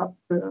două, de fapt,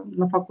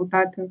 la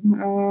facultate.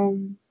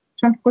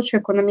 Și am făcut și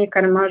economie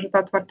care m-a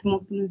ajutat foarte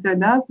mult în ziua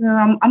de azi.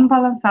 Am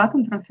balansat,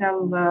 într-un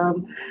fel,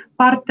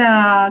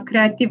 partea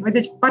creativă,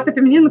 deci partea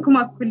feminină cu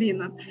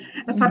masculină.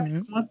 Foarte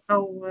frumos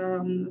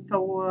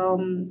sau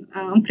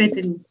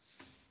împrietenit.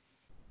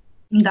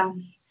 Da,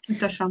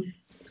 uite așa.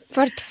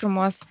 Foarte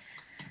frumos.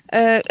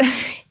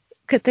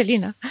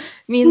 Cătălina,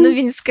 mie nu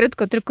vine să cred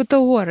că a trecut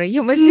o oră.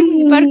 Eu mă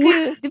simt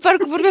de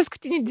parcă vorbesc cu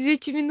tine de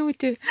 10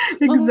 minute.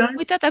 Exact. Am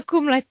uitat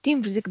acum la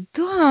timp și zic,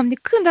 Doamne,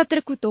 când a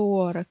trecut o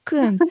oră?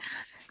 Când?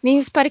 Mie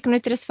mi se pare că noi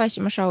trebuie să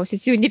facem așa o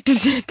sesiune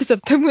pe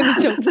săptămână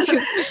cel puțin.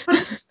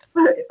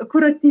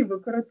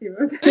 Curativă.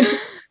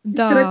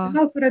 Da.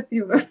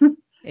 Curativă.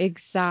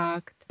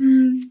 Exact.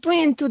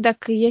 Spune-mi tu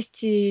dacă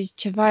este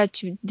ceva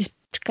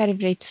despre care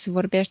vrei tu să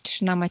vorbești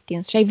și n-am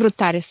atins și ai vrut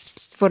tare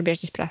să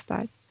vorbești despre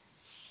asta.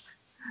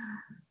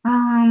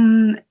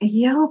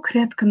 Eu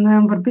cred că noi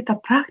am vorbit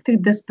practic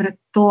despre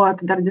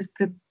tot, dar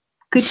despre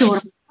câte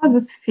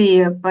urmează să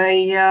fie.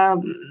 Păi,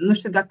 nu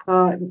știu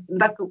dacă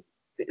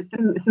se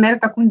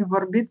merită acum de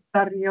vorbit,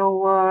 dar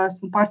eu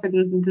sunt parte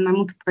din mai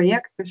multe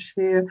proiecte și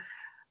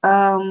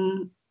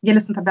ele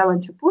sunt abia la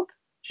început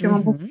și mă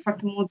bucur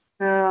foarte mult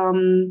să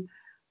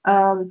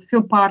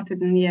fiu parte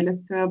din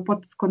ele, să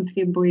pot să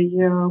contribui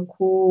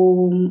cu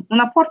un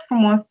aport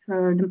frumos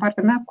din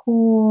partea mea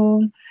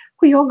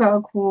cu yoga,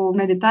 cu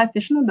meditație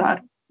și nu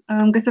doar.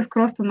 Îmi găsesc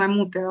rostul în mai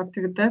multe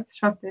activități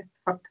și asta este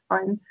foarte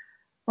fain.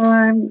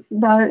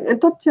 Da,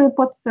 tot ce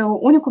pot să...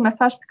 Unicul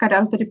mesaj pe care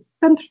aș dori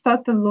pentru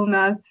toată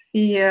lumea să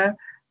fie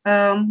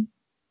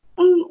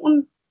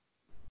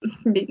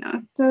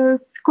bine, să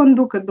se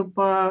conducă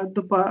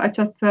după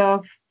această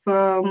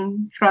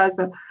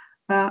frază.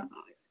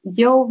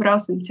 Eu vreau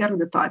să încerc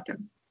de toate.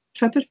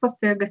 Și atunci poți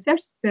să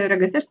te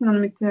regăsești în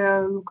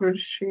anumite lucruri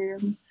și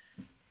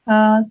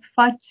să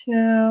faci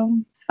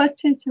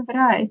ceea ce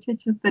vrei, ceea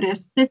ce îți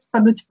dorești, ceea ce îți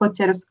aduce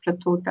plăcere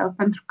sufletului tău.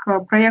 Pentru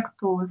că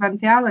proiectul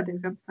Zantiala, de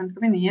exemplu, pentru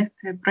mine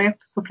este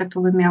proiectul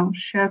sufletului meu.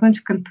 Și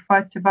atunci când tu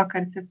faci ceva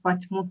care ți-ți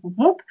place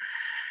mult,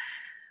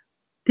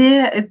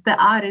 îți dă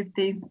aer,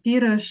 te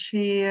inspiră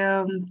și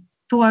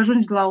tu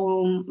ajungi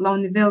la un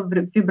nivel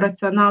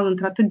vibrațional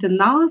într-atât de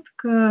înalt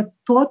că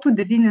totul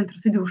devine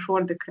într-atât de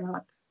ușor de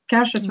creat.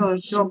 Chiar și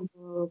același job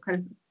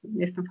care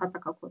este în fața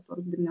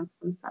calculatorului dimineața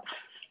în seara.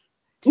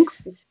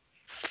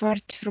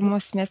 Foarte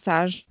frumos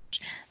mesaj.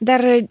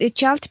 Dar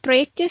ce alte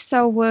proiecte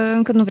sau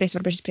încă nu vrei să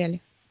vorbești despre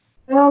ele?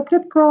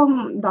 Cred că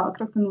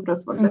nu vreau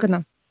să vorbesc. Încă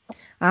nu.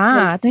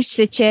 Atunci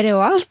se cere o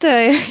altă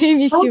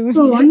emisiune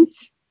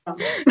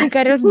în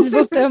care o să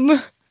dezvoltăm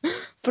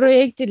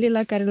proiectele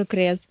la care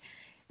lucrez.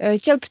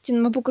 Cel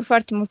puțin mă bucur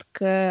foarte mult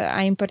că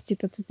ai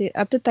împărțit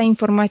atâta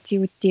informații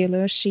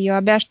utile și eu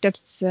abia aștept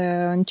să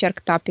încerc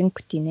tapping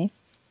cu tine.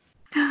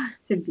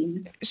 Ce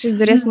bine. Și îți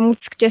doresc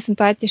mult succes în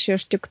toate și eu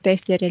știu că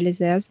trebuie să le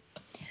realizez.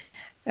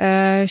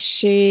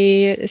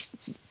 Și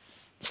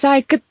să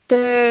ai cât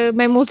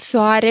mai mult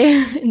soare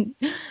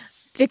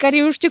pe care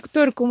eu știu că tu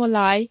oricum îl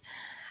ai.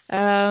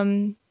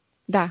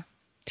 Da.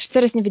 Și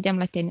să ne vedem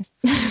la tenis.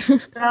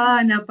 Da,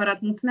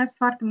 neapărat. Mulțumesc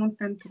foarte mult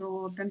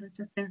pentru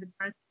această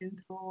invitație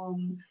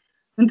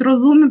într-o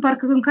lume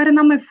parcă în care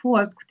n-am mai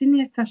fost. Cu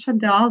tine este așa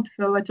de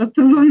altfel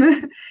această lume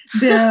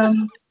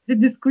de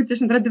discuție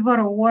și într-adevăr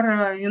o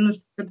oră, eu nu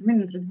știu, pentru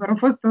mine într-adevăr au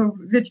fost 10-15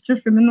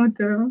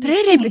 minute. Prea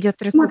repede a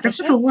trecut,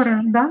 așa? O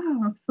oră, da,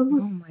 absolut.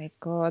 Oh my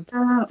God.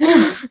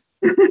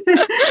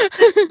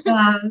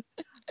 Da.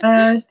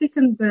 Știi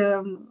când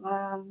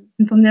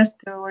întâlnești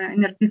o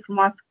energie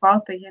frumoasă cu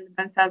alta, ele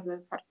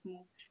dansează foarte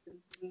mult.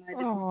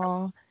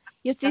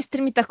 Eu ți-i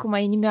trimit acum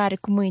inimioare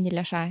cu mâinile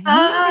așa.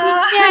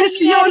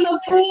 Și eu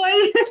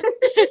înapoi.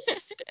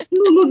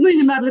 Nu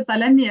inimioarele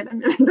tale, ale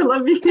mele de la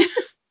mine.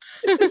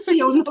 Și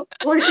eu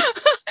înapoi.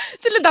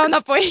 Ți le dau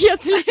înapoi, eu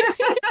ți le...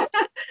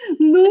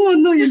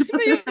 Nu, eu le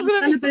păstresc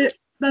ale tale,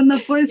 dar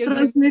înapoi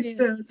transmit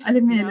ale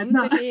mele.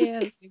 Da.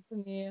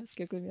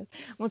 Eu glumesc.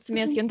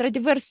 Mulțumesc, eu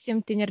într-adevăr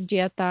simt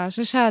energia ta și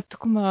așa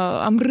cum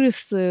am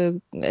râs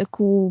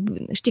cu,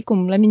 știi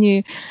cum, la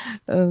mine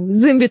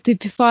zâmbetul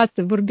pe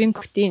față vorbind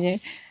cu tine.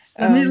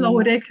 La mine la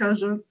ureche a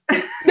ajuns.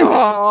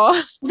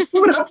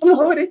 Pura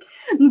la ureche.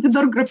 Nu te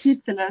doar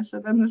grăpițele așa,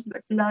 dar nu știu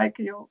dacă le ai,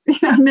 că eu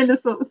mele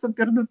s-au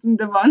pierdut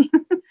undeva.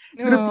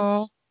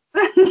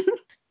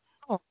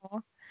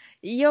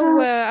 Eu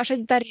așa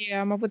de tare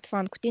am avut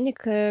fan cu tine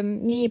că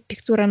mie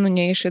pictura nu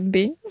ne-a ieșit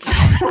bine.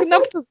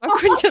 N-am putut să mă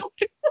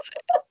concentrez.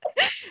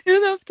 Eu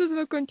n-am putut să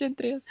mă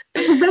concentrez.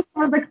 Îți dai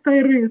seama dacă tu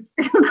ai râs.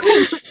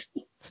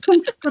 Cum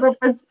pictura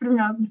poți primi,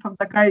 de fapt,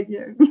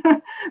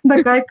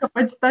 dacă ai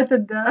capacitatea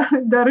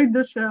de a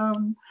râde și a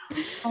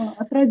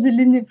atrage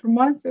linii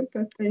frumoase, pe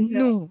asta e...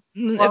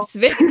 Nu, se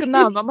vede că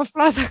am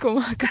aflat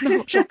acum că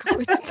n-am așa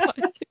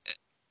capacitate.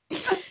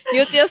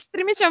 Eu ți-o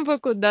trimit ce am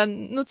făcut, dar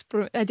nu-ți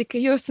promit. Adică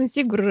eu sunt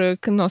sigur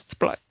că nu o să-ți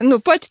placă. Nu,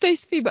 poate tu ai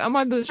să fii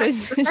amabil și ai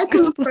să zici că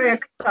nu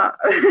proiecta.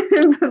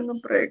 Nu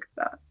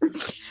proiecta.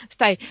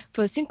 Stai,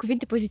 folosim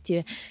cuvinte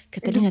pozitive.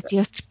 Cătălina, ție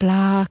o să-ți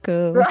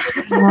placă, o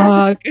să-ți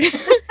placă.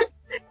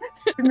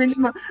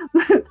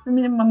 Pe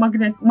mine mă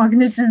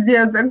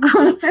magnetizează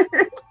acum.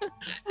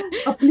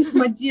 Aplici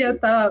magia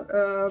ta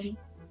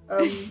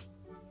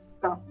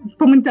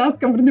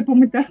pământească, am vrut de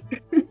pământească.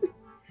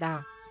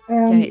 Da.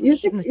 Eu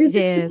zic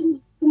că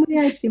nu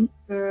mai ai timp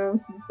să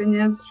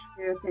desenezi și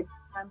te-ai.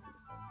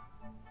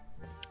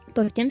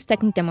 Poftim, stai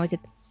că nu te-am auzit.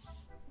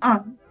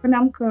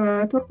 Spuneam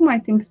că tu oricum ai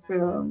timp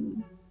să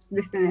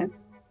desenezi.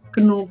 Că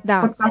nu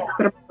podcast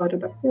străbătoare,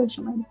 dar e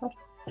așa mai departe.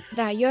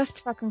 Da, eu o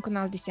să-ți fac încă un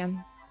alt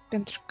desen.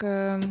 Pentru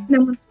că...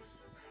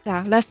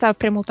 Da, la asta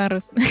prea mult am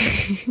râs.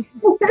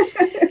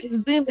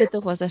 Zâmbetul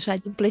a fost așa,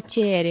 din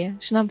plăcere.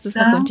 Și n-am putut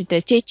să mă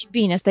concentrez. Ce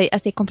bine, asta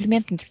e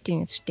compliment pentru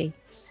tine, să știi.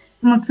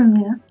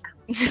 Mulțumesc.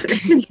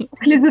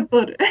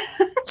 Clizător.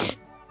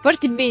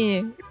 Foarte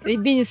bine. E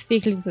bine să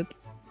fii clizăt.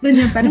 Da,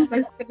 neapărat îmi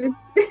place să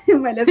râzi,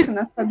 mai ales când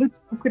asta aduce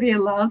bucurie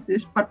la alții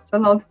și partea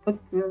cealaltă tot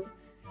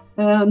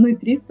nu-i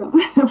tristă.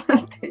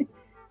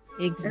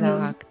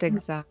 Exact.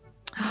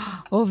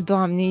 Of,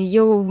 Doamne,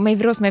 eu mai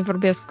vreau să mai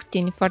vorbesc cu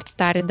tine foarte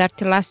tare, dar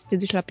te las să te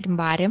duci la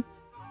plimbare.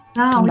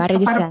 Plimbare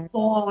de seară.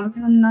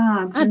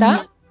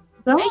 Da?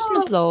 Da? Aici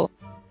nu plouă.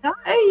 Da,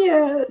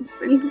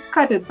 în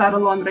care țară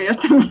Londra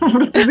ești?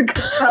 Vreau să zic că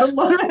țară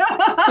Londra.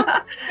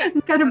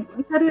 În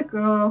care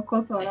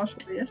colțul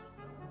orașului ești?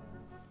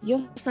 Eu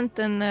sunt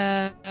în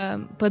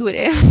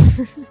pădure.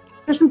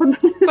 Ești în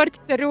pădure? Foarte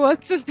serios,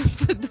 sunt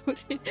în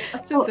pădure.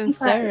 Sunt în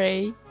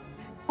Surrey.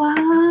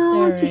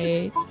 Wow,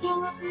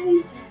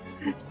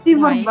 știi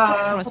vorba?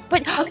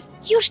 Păi,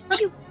 eu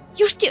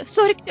știu.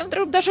 Sorry că te-am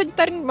întrerupt, dar așa de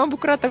tare m-am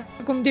bucurat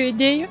acum de o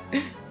idee.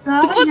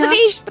 Tu poți să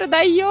vii și să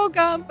predai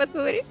yoga în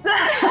pădure?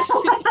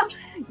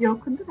 Eu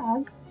cu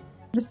drag.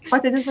 Deci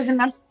poate de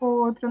mers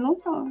cu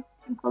trănuță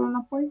încolo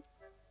înapoi?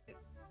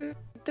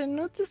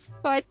 Trănuță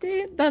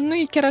spate, dar nu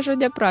e chiar așa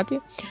de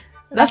aproape.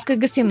 Las că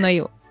găsim noi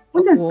eu.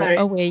 Unde Surrey?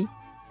 Away.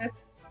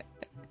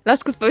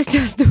 Las că-ți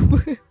povestesc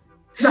după.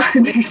 Da,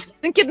 deci...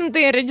 Închid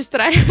întâi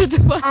înregistrarea și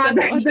după asta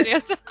nu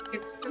adresa.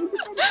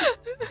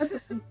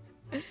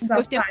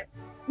 Da, stai.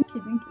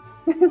 Închid.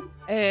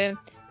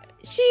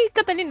 Și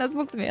Cătălina, îți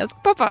mulțumesc.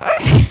 Pa, pa!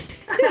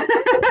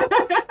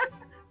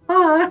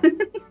 Pa!